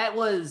 that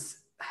was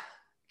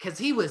because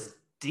he was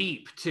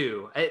deep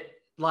too.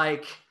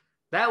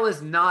 That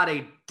was not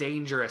a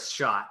dangerous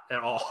shot at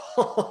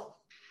all.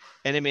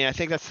 And I mean, I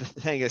think that's the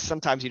thing, is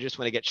sometimes you just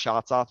want to get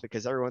shots off,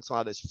 because every once in a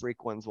while those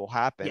freak ones will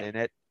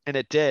happen, and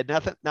it did.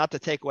 Nothing, not to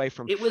take away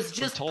from it was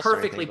just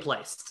perfectly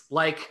placed.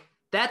 Like,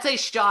 that's a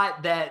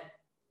shot that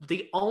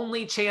the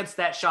only chance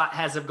that shot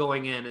has of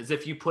going in is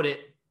if you put it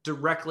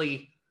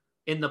directly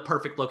in the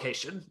perfect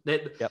location.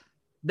 That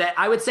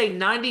I would say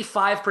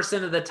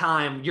 95% of the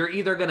time you're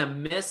either going to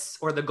miss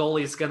or the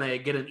goalie's going to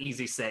get an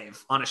easy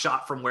save on a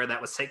shot from where that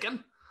was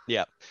taken.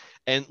 Yeah.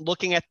 And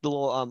looking at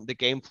the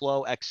game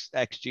flow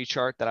XG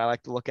chart that I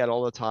like to look at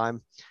all the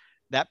time,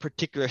 that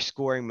particular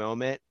scoring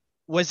moment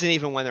wasn't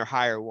even one of their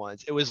higher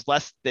ones. It was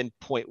less than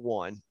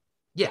 0.1.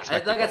 Yeah,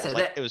 like I said,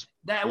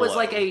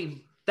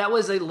 that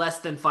was a less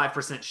than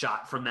 5%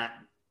 shot from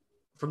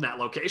that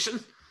location.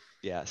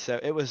 Yeah, so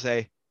it was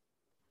in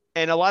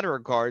a lot of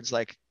regards,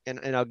 like,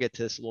 and I'll get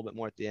to this a little bit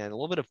more at the end, a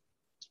little bit of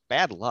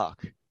bad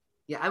luck.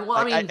 Yeah,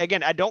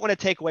 I don't want to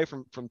take away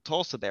from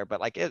Tulsa there, but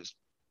like it's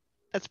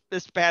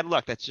bad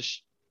luck. That's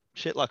just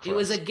Shit luck for It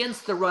was us.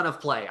 against the run of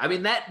play. I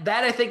mean, that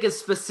I think is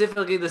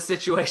specifically the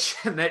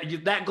situation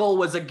that goal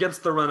was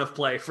against the run of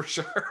play for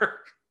sure.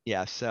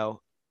 Yeah,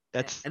 so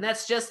that's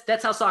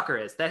how soccer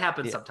is. That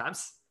happens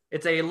sometimes.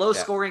 It's a low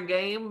scoring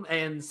game,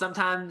 and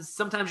sometimes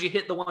you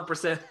hit the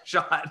 1%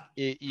 shot.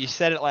 You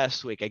said it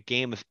last week, a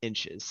game of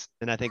inches,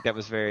 and I think that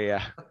was very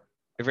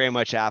very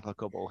much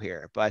applicable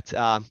here. But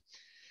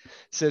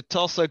so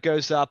Tulsa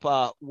goes up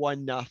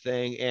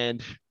 1-0,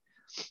 and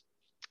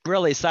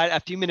really, a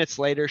few minutes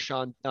later,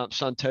 Sean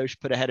Tosh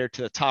put a header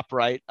to the top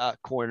right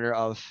corner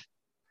of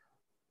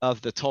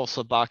the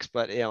Tulsa box,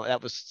 but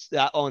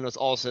that one was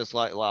also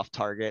slightly off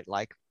target,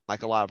 like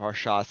a lot of our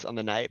shots on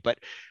the night. But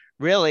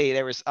really,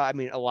 there was, a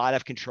lot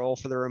of control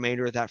for the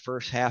remainder of that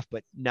first half,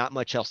 but not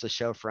much else to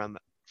show from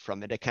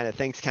it. It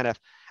things I don't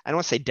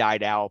want to say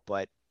died out,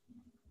 but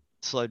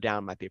slowed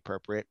down might be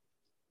appropriate.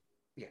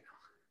 Yeah.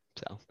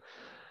 So,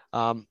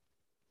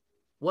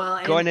 well,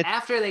 and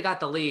after they got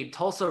the lead,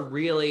 Tulsa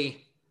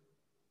really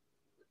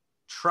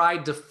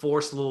tried to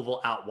force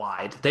Louisville out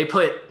wide. They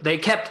put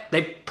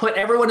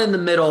everyone in the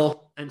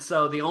middle, and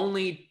so the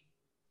only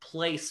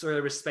place where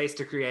there was space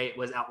to create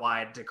was out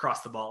wide to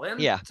cross the ball in.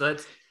 Yeah. So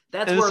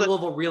that's where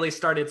Louisville really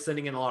started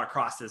sending in a lot of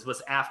crosses,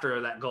 was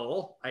after that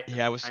goal.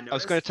 I was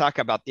going to talk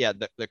about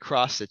the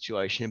cross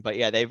situation, but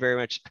they very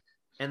much,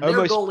 and their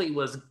goalie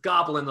was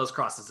gobbling those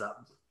crosses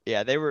up.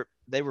 Yeah, they were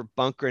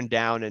bunkering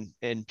down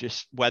and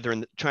just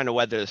trying to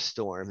weather the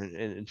storm, and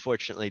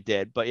unfortunately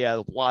did. But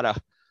a lot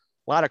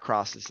of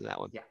crosses in that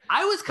one. Yeah,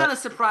 I was kind of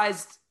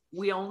surprised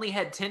we only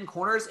had 10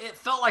 corners. It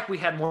felt like we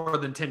had more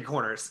than 10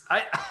 corners.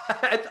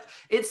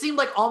 It seemed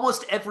like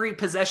almost every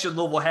possession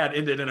Louisville had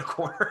ended in a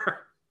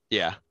corner.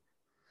 Yeah,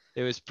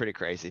 it was pretty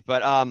crazy.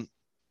 But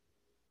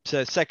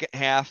so second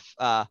half,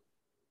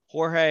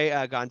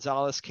 Jorge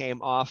Gonzalez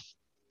came off,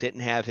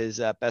 didn't have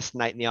his best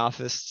night in the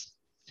office.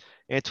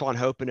 Antoine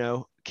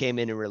Hopino came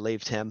in and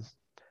relieved him.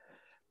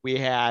 We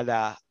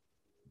had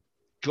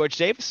George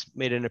Davis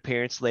made an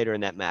appearance later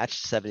in that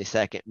match,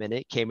 72nd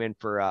minute, came in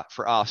for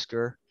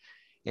Oscar.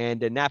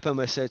 And Napo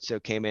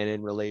Masotso came in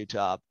and relieved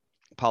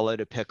Paulo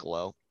Di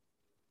Piccolo.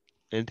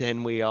 And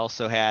then we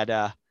also had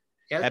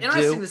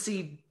interesting to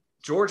see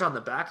George on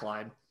the back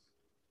line.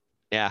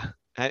 Yeah.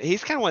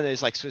 He's kind of one of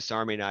those like Swiss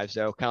Army knives,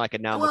 though, kind of like a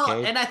Now Well,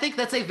 McCabe. And I think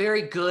that's a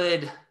very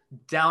good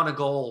down a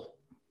goal,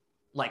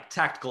 like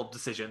tactical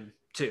decision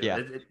too. Yeah.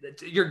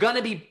 You're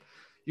gonna be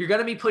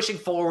pushing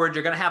forward.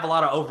 You're gonna have a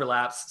lot of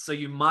overlaps, so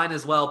you might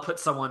as well put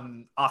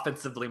someone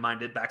offensively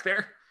minded back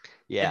there.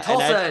 Yeah.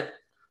 And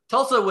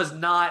Tulsa was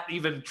not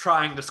even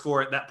trying to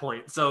score at that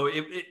point, so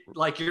it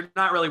like you're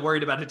not really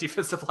worried about a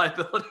defensive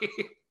liability.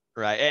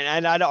 Right,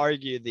 and I'd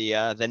argue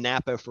the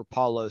Napo for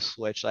Paulo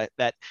switch, like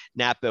that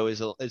Napo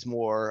is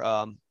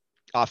more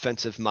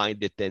offensive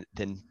minded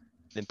than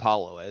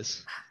Paulo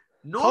is.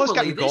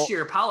 Normally this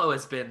year, Paulo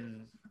has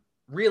been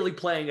really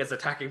playing as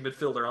attacking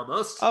midfielder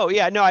almost. Oh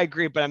yeah, no, I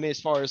agree. But I mean, as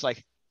far as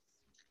like,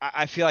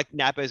 I feel like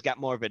Napo's got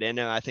more of it in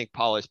him. I think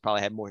Paulo's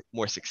probably had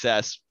more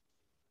success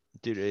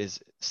due to his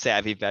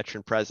savvy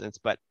veteran presence.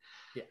 But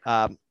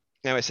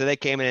anyway, so they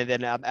came in, and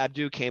then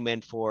Abdu came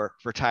in for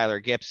Tyler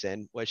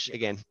Gibson, which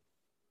again,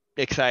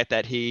 excited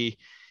that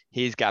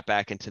he's got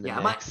back into the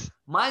mix.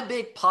 My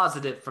big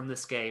positive from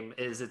this game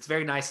is it's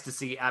very nice to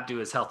see Abdu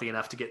is healthy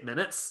enough to get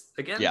minutes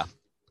again.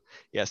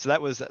 Yeah. So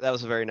that was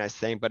a very nice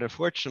thing. But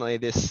unfortunately,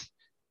 this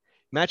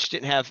match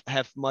didn't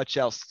have much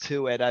else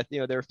to it.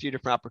 There were a few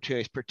different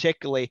opportunities,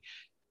 particularly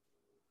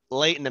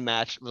late in the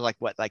match. It was like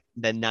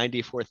the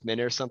 94th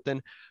minute or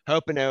something.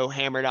 Hopino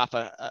hammered off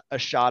a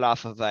shot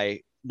off of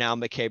a Now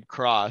McCabe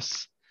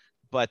cross,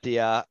 but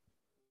the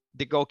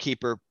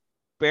goalkeeper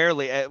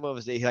barely. What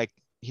was he like?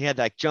 He had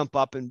to jump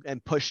up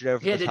and push it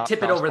over. He had to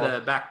tip it over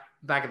the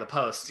back of the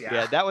post.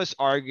 Yeah, that was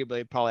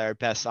arguably probably our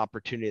best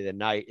opportunity of the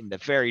night in the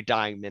very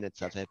dying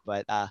minutes of it.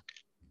 But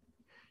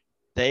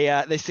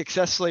they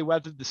successfully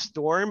weathered the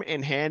storm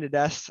and handed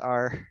us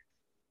our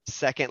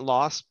second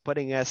loss,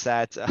 putting us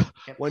at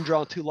 1 draw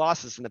and 2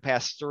 losses in the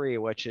past 3,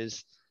 which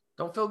is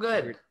don't feel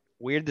good.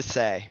 Weird to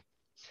say.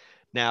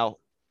 Now,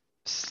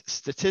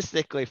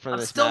 statistically from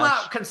this still match,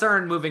 not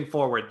concerned moving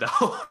forward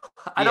though.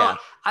 I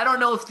don't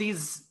know if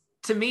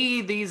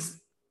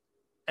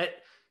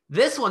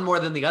this one more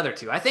than the other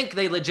two. I think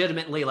they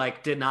legitimately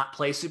did not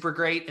play super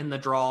great in the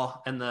draw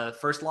and the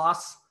first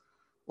loss.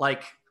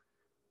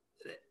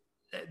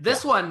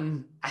 This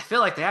one, I feel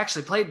like they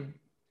actually played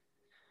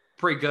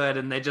pretty good,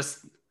 and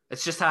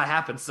it's just how it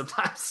happens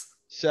sometimes.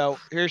 So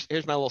here's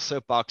my little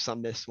soapbox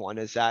on this one,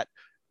 is that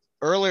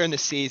earlier in the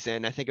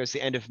season, I think it was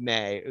the end of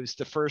May, it was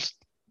the first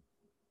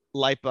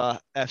LIPA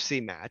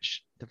FC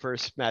match, the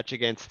first match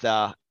against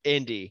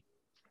Indy.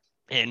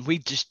 And we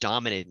just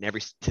dominated in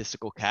every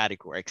statistical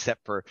category,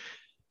 except for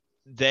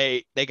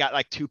they got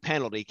 2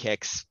 penalty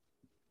kicks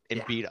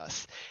and beat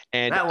us.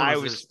 And that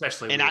one was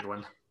especially weird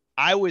one.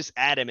 I was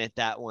adamant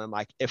that one,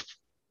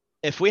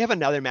 if we have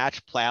another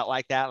match play out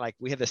like that,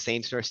 we have the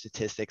same sort of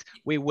statistics,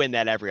 we win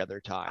that every other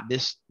time.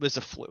 This was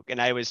a fluke.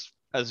 And I was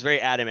very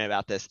adamant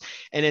about this.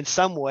 And in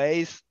some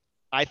ways,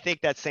 I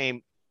think that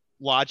same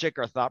logic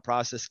or thought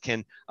process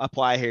can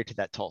apply here to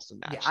that Tulsa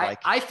match. Yeah,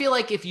 I feel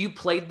like if you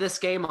played this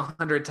game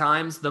 100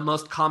 times, the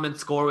most common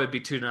score would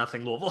be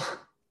 2-0 Louisville.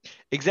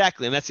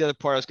 Exactly. And that's the other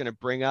part I was going to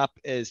bring up,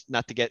 is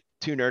not to get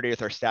too nerdy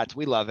with our stats.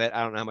 We love it.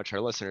 I don't know how much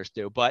our listeners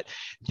do, but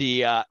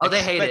the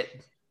they hate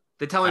it.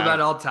 They tell me about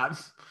it all the time.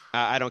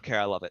 I don't care.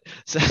 I love it.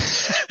 So,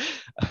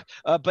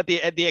 but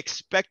the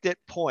expected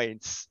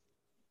points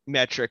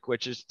metric,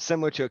 which is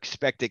similar to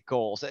expected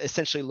goals,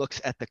 essentially looks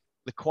at the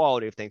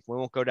quality of things. We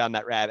won't go down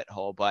that rabbit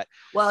hole, but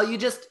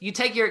you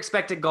take your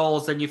expected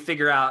goals and you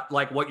figure out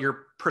like what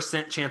your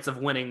percent chance of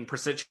winning,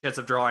 percent chance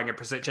of drawing, and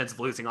percent chance of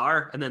losing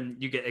are, and then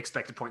you get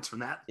expected points from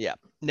that. Yeah.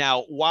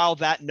 Now, while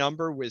that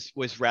number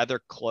was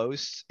rather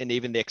close, and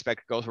even the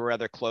expected goals were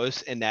rather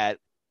close in that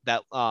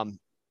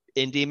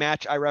Indy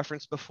match I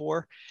referenced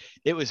before,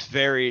 it was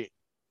very,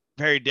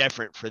 very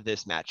different for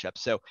this matchup.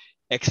 So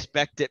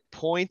expected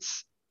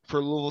points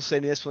for Louisville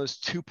City, this one was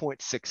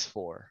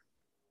 2.64.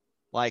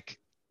 Like,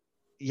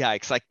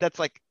 yikes. Like,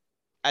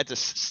 that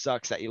just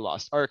sucks that you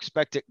lost. Our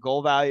expected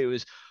goal value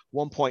is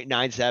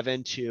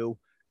 1.97 to,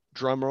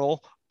 drumroll,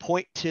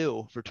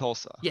 0.2 for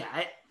Tulsa.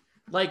 Yeah.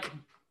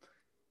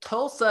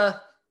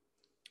 Tulsa,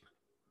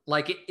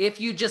 like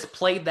if you just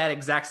played that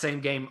exact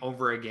same game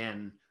over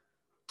again,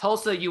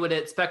 Tulsa, you would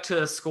expect to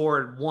have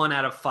scored 1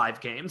 out of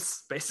 5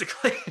 games,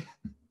 basically.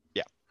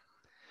 Yeah.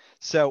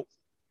 So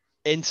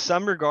in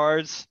some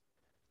regards,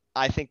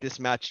 I think this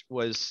match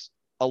was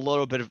a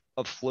little bit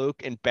of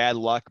fluke and bad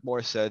luck,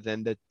 more so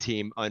than the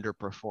team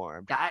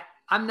underperformed.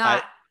 I'm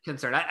not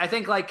concerned. I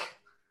think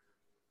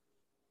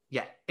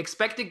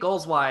expected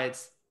goals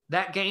wise,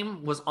 that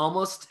game was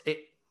almost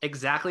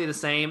exactly the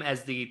same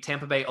as the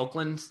Tampa Bay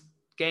Oakland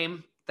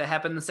game that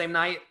happened the same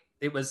night.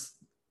 It was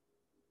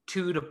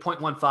 2 to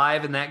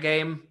 0.15 in that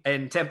game,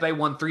 and Tampa Bay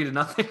won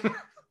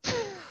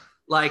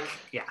 3-0.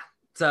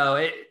 So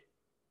it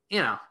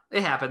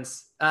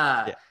happens.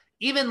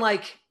 Even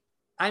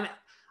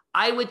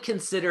I would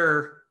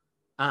consider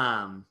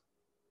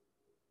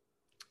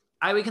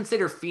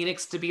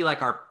Phoenix to be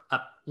like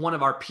one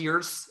of our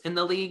peers in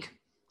the league.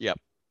 Yep.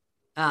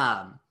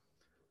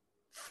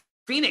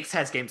 Phoenix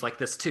has games like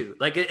this too.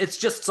 Like it's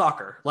just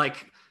soccer.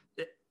 Like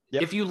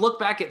if you look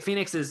back at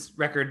Phoenix's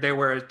record,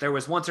 there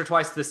was once or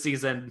twice this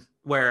season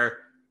where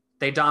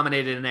they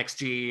dominated an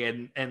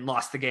XG and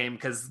lost the game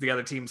because the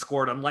other team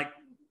scored on like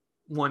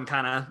one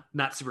kind of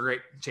not super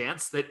great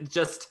chance. It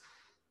just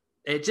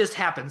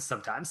happens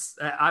sometimes.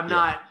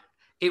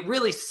 It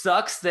really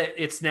sucks that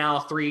it's now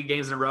 3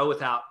 games in a row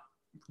without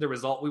the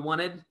result we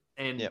wanted.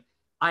 And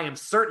I am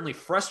certainly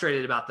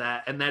frustrated about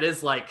that. And that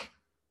is like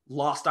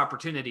lost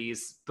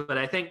opportunities, but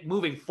I think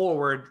moving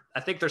forward,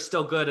 I think they're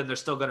still good and they're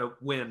still going to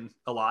win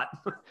a lot.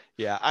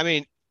 Yeah. I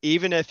mean,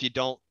 even if you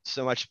don't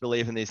so much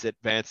believe in these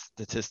advanced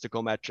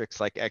statistical metrics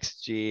like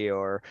XG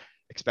or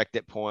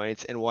expected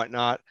points and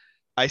whatnot,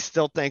 I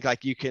still think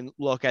like you can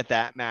look at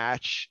that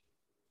match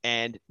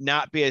and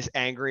not be as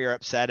angry or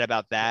upset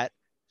about that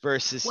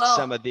versus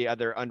some of the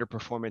other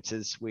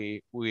underperformances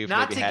we've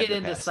not maybe to had get in the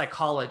into past.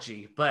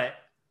 Psychology, but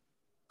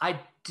I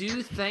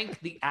do think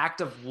the act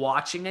of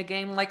watching a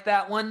game like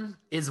that one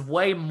is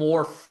way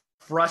more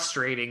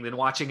frustrating than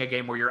watching a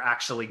game where you're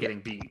actually getting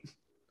beat.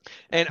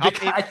 And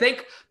I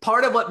think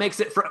part of what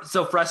makes it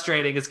so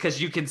frustrating is because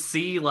you can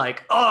see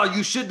like, oh,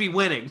 you should be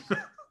winning.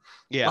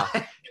 Yeah.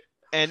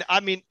 And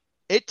I mean,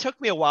 it took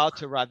me a while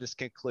to arrive at this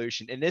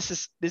conclusion. And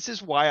this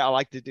is why I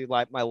like to do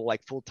like my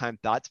full-time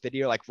thoughts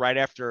video, like right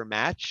after a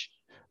match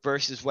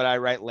versus what I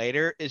write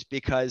later, is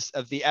because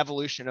of the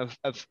evolution of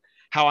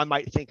how I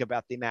might think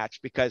about the match.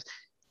 Because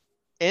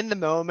in the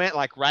moment,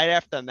 like right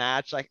after the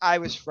match, like I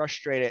was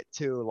frustrated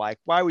too. Like,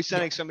 why are we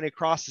sending so many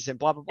crosses and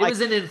blah, blah, blah. It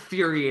was an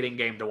infuriating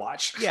game to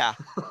watch. Yeah.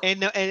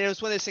 And it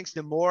was one of those things,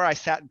 the more I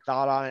sat and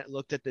thought on it,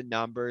 looked at the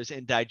numbers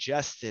and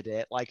digested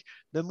it, like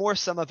the more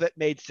some of it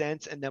made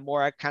sense. And the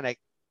more I kind of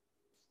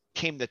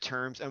came to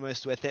terms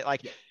almost with it.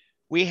 Like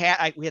we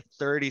had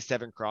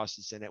 37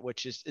 crosses in it,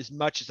 which is as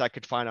much as I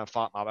could find on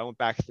FotMob. I went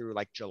back through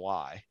like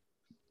July.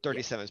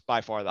 37 is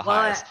by far the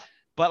highest.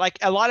 But like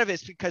a lot of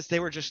it's because they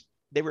were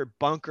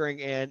bunkering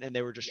in and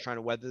they were just trying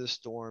to weather the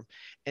storm,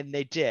 and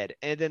they did.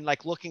 And then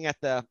like looking at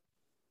the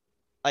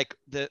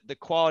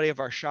quality of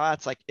our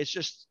shots, like it's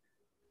just,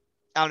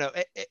 I don't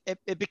know,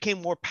 it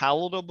became more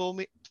palatable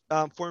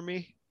for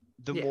me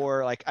the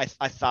more like I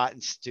thought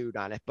and stewed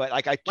on it. But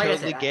like I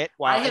totally get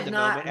why I have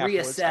not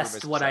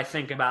reassessed what I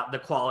think about the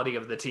quality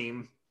of the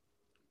team.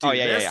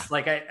 Yeah.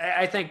 Like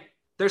I think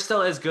they're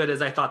still as good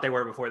as I thought they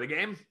were before the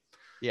game.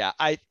 Yeah,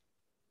 I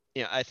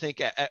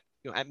think at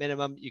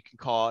minimum you can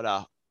call it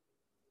a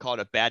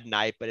bad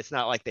night, but it's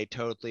not like they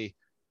totally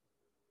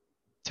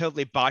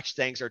botched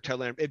things or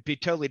it'd be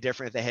totally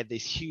different if they had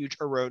these huge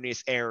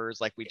erroneous errors,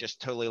 like we just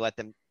totally let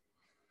them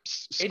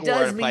score. It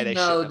does mean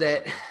though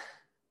that,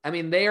 I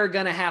mean, they are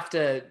going to have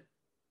to,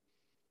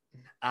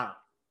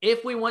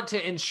 if we want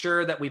to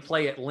ensure that we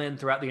play at Lynn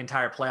throughout the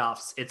entire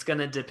playoffs, it's going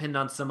to depend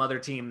on some other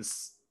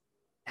teams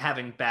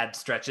having bad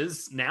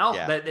stretches now.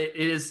 That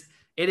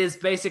it is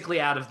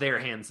basically out of their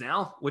hands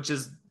now, which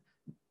is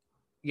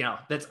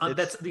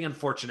that's the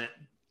unfortunate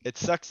it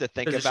sucks to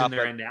think position about,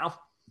 they're in now.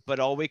 but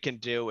all we can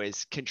do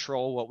is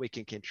control what we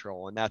can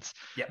control, and that's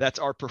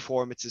our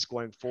performances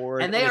going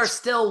forward. And they are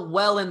still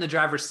well in the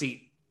driver's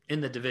seat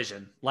in the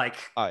division. Like,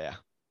 oh yeah,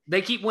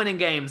 they keep winning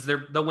games.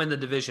 They'll win the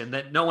division.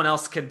 That no one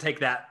else can take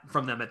that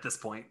from them at this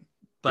point.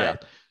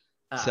 But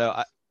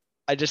so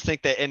I just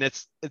think that, and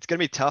it's going to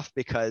be tough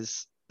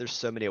because there's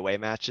so many away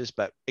matches.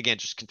 But again,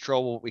 just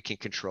control what we can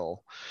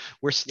control.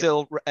 We're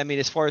still, I mean,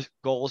 as far as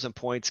goals and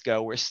points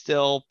go, we're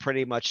still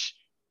pretty much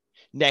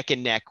neck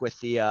and neck with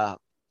the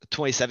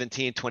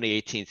 2017,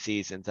 2018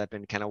 seasons. I've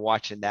been kind of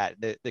watching that,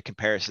 the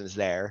comparisons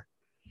there.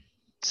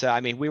 So,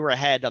 I mean, we were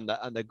ahead on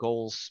the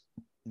goals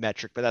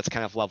metric, but that's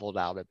kind of leveled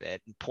out a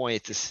bit. And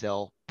points is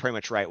still pretty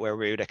much right where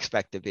we would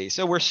expect to be.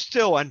 So we're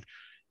still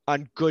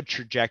on good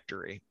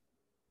trajectory.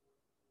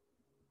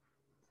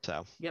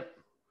 So. Yep.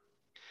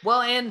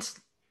 Well, and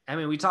I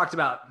mean, we talked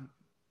about,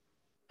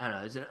 I don't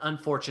know, it's an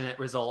unfortunate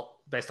result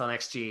based on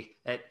XG.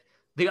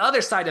 The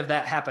other side of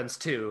that happens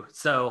too.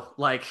 So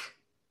like,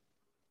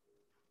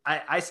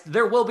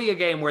 there will be a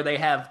game where they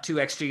have 2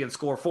 XG and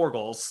score 4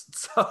 goals.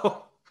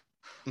 So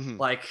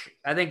like,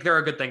 I think there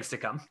are good things to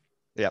come.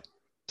 Yep.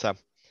 So,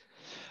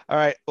 all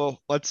right,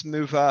 well, let's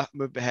move ahead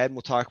and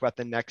we'll talk about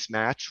the next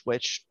match,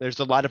 which there's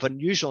a lot of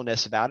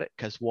unusualness about it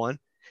because 1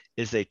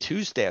 is a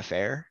Tuesday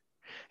affair,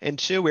 and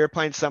 2, we were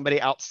playing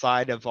somebody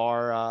outside of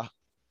our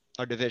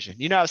division.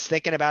 You know, I was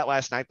thinking about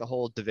last night, the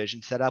whole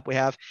division setup we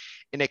have,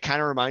 and it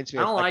kind of reminds me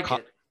I don't like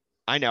it.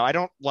 I know, I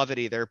don't love it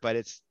either, but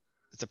it's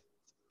a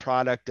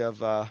product of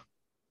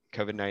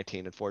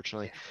COVID-19,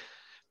 unfortunately.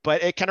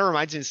 But it kind of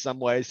reminds me in some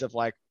ways of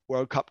like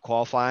World Cup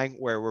qualifying,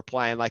 where we're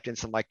playing like in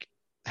some like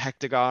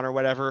hectagon or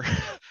whatever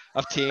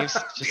of teams,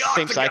 just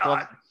same cycle.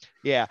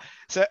 Yeah.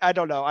 So I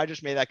don't know. I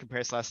just made that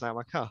comparison last night. I'm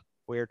like, huh,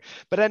 weird.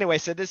 But anyway,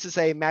 so this is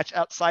a match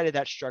outside of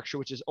that structure,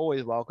 which is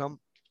always welcome.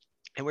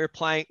 And we're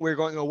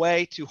going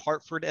away to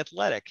Hartford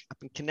Athletic up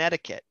in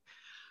Connecticut,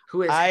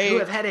 who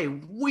have had a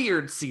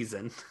weird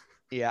season.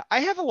 Yeah. I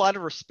have a lot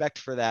of respect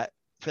for that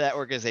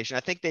organization. I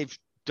think they've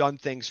done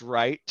things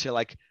right to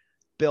like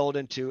build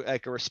into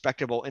like a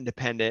respectable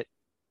independent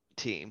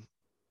team.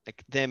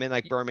 Like them in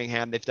like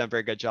Birmingham, they've done a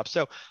very good job.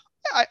 So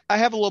I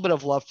have a little bit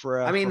of love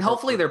for. I mean,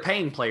 hopefully they're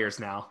paying players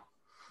now.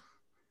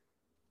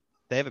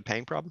 They have a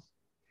paying problem.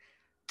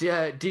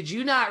 Did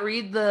you not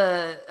read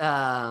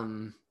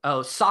the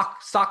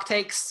Sock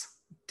Takes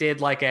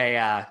did like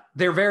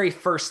their very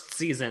first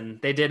season?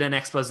 They did an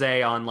expose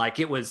on like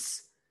it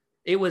was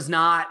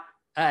not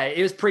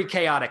it was pretty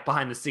chaotic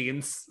behind the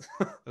scenes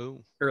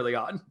early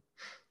on.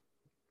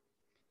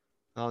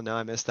 Oh no,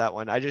 I missed that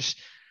one. I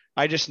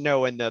just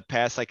know in the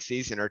past like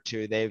season or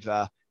two, they've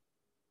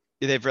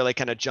really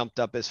kind of jumped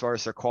up as far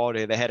as their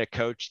quality. They had a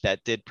coach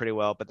that did pretty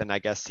well, but then I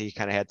guess he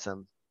kind of had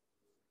some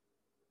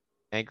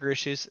anger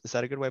issues. Is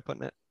that a good way of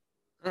putting it?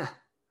 Yeah.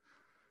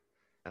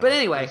 But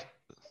anyway,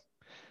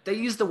 they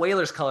use the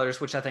Whalers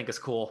colors, which I think is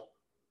cool.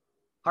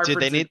 Dude,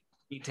 they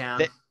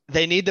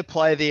need to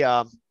play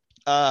the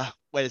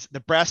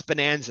the Brass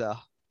Bonanza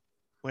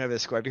whenever they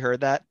score. Have you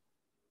heard that?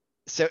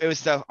 So it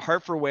was the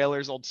Hartford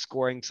Whalers old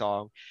scoring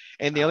song.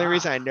 And the only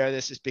reason I know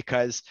this is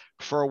because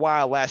for a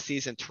while last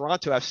season,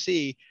 Toronto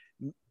FC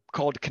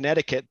called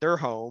Connecticut their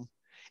home.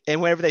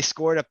 And whenever they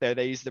scored up there,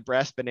 they used the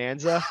Brass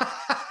Bonanza.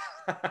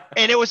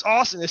 And it was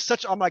awesome. It's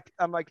such, I'm like,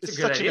 it's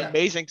such an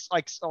amazing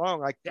like song,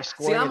 like for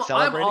scoring and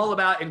celebrating. I'm all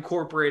about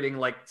incorporating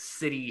like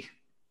city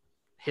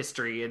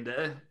history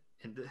into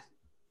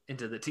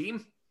the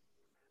team.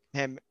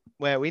 And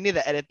well, we need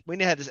to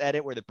have this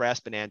edit where the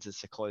Brass Bonanza is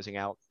the closing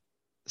out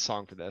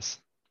song for this.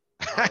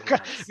 I'm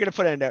gonna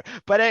put it in there.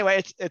 But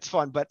anyway, it's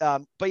fun. But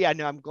yeah,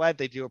 no, I'm glad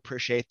they do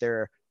appreciate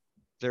their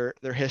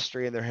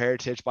history and their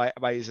heritage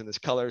by using these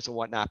colors and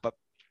whatnot. But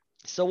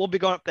so we'll be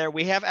going up there.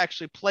 We have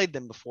actually played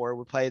them before.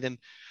 We played them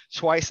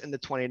twice in the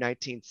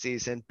 2019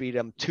 season, beat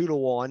them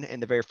 2-1 in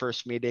the very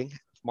first meeting,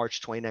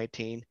 March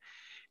 2019.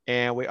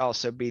 And we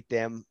also beat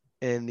them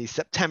in the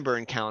September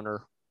encounter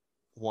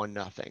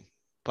 1-0.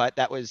 But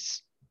that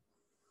was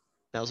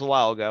a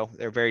while ago.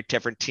 They're a very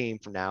different team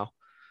from now.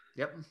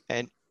 Yep.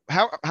 And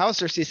how's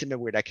their season been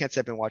weird? I can't say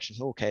I've been watching.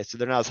 Okay, so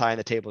they're not as high in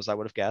the table as I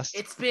would have guessed.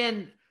 It's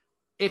been,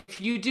 if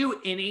you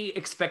do any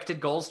expected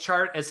goals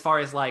chart as far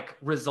as like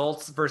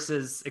results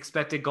versus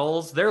expected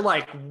goals, they're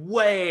like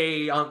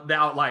way on the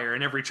outlier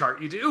in every chart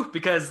you do,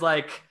 because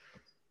like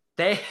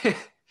they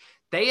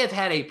have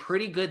had a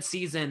pretty good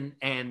season,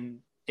 and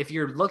if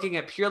you're looking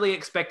at purely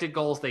expected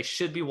goals, they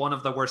should be one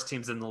of the worst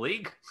teams in the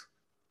league.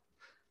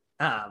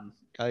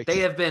 They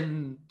have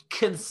been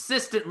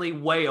consistently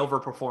way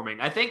overperforming.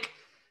 I think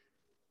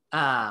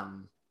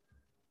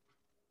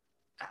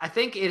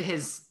it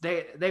has,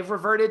 they've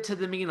reverted to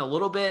the mean a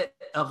little bit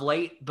of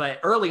late, but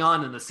early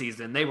on in the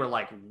season, they were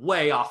like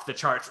way off the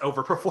charts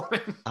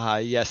overperforming.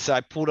 Yes. So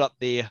I pulled up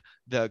the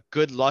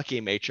good lucky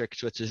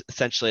matrix, which is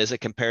essentially is a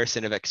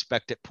comparison of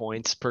expected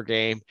points per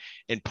game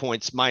and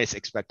points minus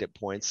expected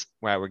points.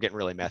 Wow, we're getting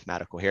really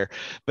mathematical here,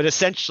 but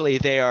essentially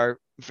they are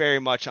very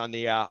much on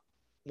the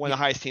one of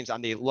the highest teams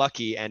on the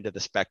lucky end of the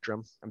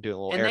spectrum. I'm doing a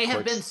little. And air they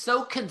have quotes. been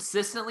so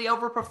consistently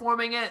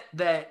overperforming it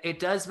that it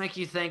does make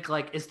you think,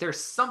 like, is there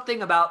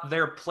something about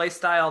their play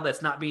style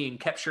that's not being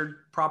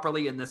captured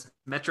properly in this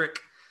metric?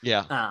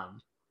 Yeah.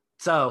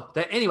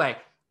 Anyway,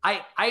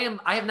 I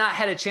have not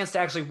had a chance to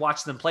actually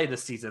watch them play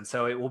this season,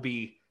 so it will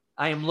be.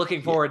 I am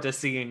looking forward to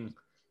seeing.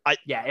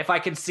 If I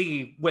can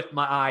see with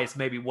my eyes,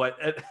 maybe what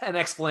an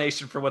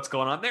explanation for what's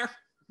going on there.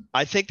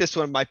 I think this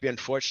one might be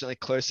unfortunately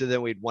closer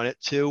than we'd want it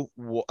to.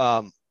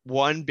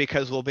 One,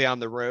 because we'll be on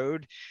the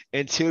road,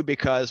 and two,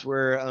 because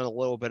we're on a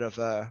little bit of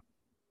a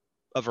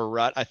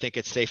rut. I think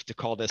it's safe to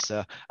call this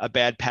a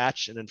bad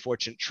patch, an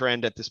unfortunate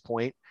trend at this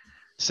point.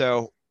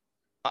 So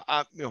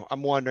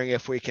I'm wondering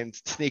if we can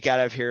sneak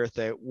out of here with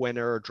a win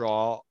or a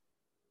draw.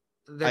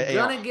 They're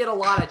going to get a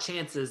lot of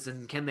chances,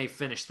 and can they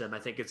finish them? I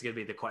think it's going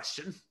to be the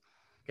question.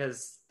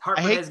 Because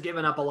Hartford has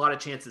given up a lot of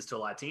chances to a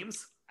lot of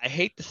teams. I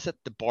hate to set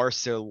the bar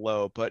so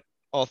low, but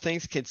all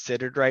things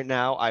considered right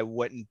now, I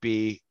wouldn't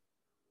be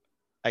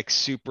like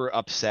super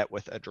upset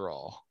with a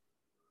draw.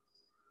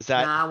 Is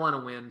that? Nah, I want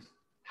to win.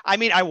 I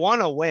mean, I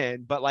want to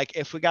win, but like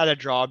if we got a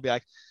draw, I'd be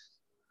like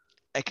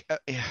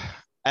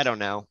I don't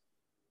know.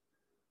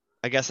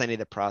 I guess I need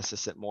to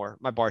process it more.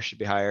 My bar should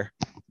be higher.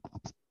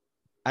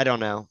 I don't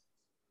know.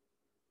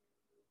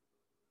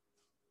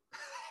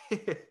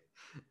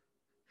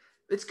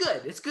 It's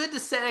good. It's good to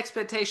set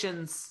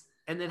expectations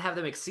and then have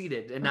them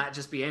exceeded and not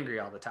just be angry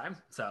all the time.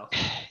 So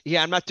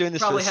yeah, I'm not doing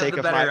this for the sake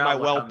of my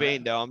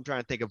well-being though. I'm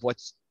trying to think of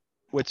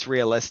what's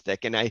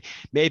realistic. And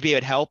maybe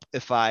it'd help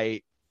if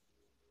I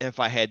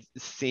had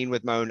seen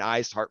with my own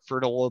eyes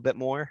Hartford a little bit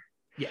more.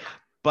 Yeah.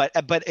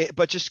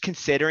 But just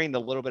considering the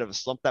little bit of a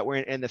slump that we're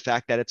in and the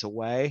fact that it's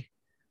away,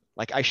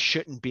 like I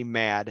shouldn't be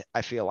mad,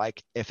 I feel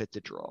like, if it's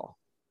a draw.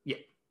 Yeah.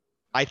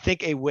 I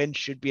think a win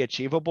should be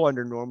achievable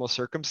under normal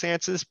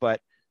circumstances, but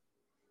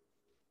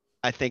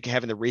I think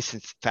having the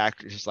recent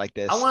factors like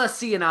this. I want to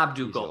see an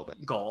Abdu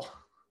goal.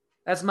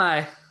 That's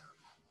my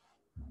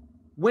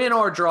win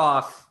or draw.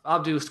 If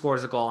Abdu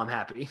scores a goal, I'm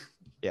happy.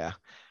 Yeah.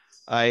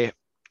 I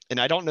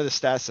don't know the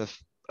stats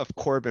of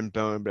Corbin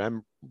Bone, but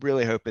I'm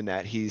really hoping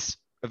that he's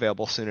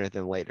available sooner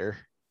than later.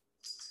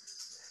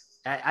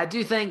 I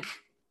do think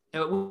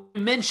we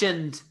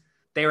mentioned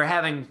they were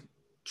having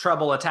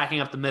trouble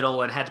attacking up the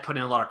middle and had to put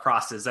in a lot of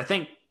crosses. I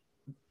think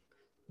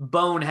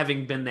Bone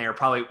having been there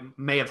probably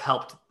may have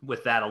helped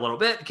with that a little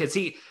bit because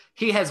he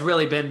has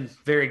really been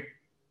very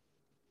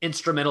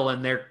instrumental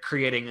in their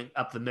creating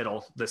up the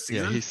middle this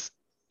season. He's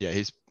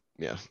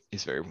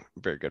very,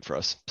 very good for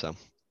us. So,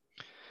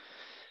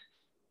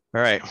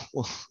 all right.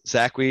 Well,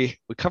 Zach, we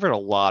covered a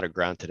lot of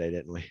ground today,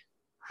 didn't we?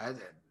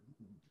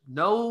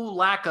 No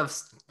lack of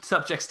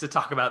subjects to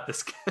talk about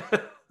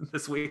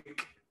this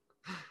week.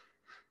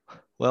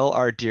 Well,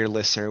 our dear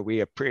listener,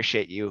 we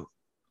appreciate you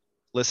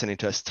listening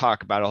to us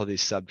talk about all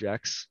these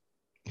subjects.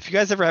 If you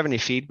guys ever have any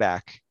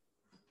feedback,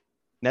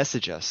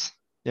 message us.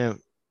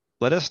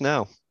 Let us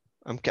know.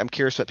 I'm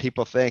curious what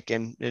people think,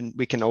 and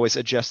we can always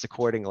adjust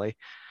accordingly.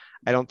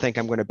 I don't think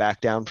I'm going to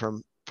back down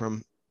from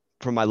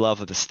my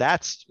love of the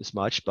stats as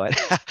much, but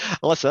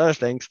lots of other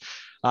things.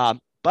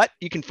 But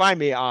you can find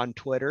me on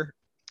Twitter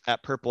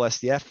at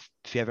PurpleSDF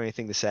if you have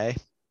anything to say,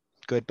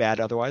 good, bad,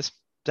 otherwise.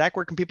 Zach,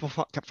 where can people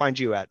find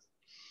you at?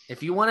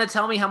 If you want to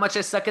tell me how much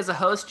I suck as a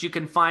host, you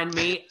can find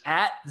me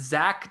at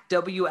Zach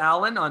W.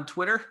 Allen on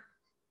Twitter.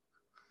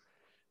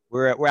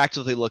 We're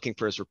actively looking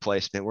for his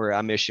replacement.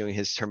 I'm issuing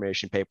his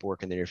termination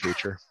paperwork in the near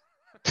future.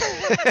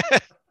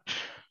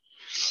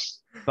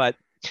 But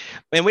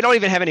we don't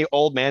even have any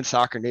old man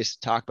soccer news to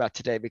talk about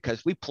today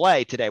because we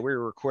play today. We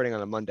were recording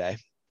on a Monday,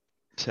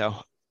 so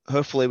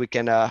hopefully we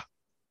can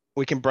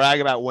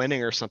brag about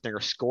winning or something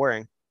or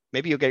scoring.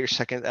 Maybe you'll get your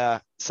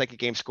second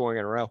game scoring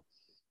in a row.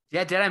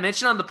 Yeah, did I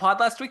mention on the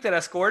pod last week that I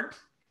scored?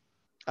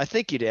 I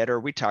think you did, or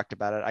we talked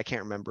about it. I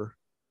can't remember.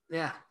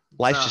 Yeah.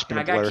 Life's just been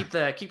a blur. I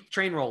gotta keep the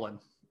train rolling.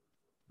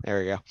 There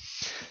we go.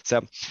 So,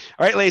 all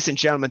right, ladies and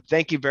gentlemen,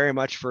 thank you very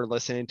much for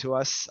listening to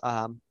us.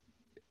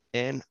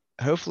 And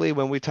hopefully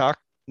when we talk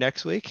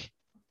next week,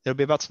 it'll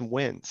be about some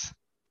wins.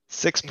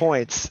 6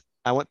 points.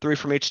 I want 3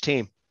 from each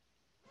team.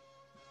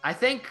 I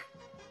think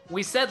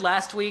we said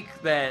last week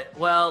that,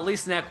 well, at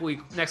least next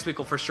week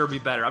will for sure be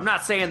better. I'm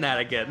not saying that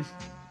again.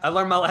 I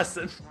learned my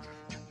lesson.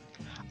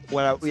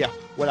 What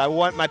I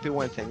want might be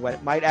one thing.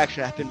 What might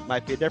actually happen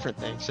might be a different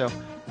thing. So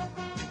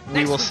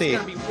we will see.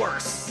 It's going to be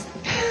worse.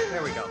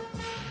 There we go.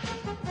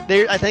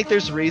 I think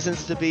there's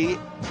reasons to be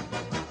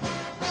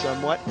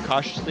somewhat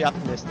cautiously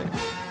optimistic.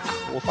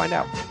 We'll find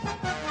out.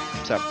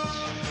 So,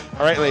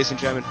 all right, ladies and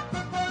gentlemen,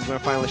 I'm going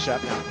to finally shut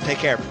up now. Take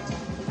care.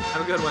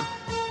 Have a good one.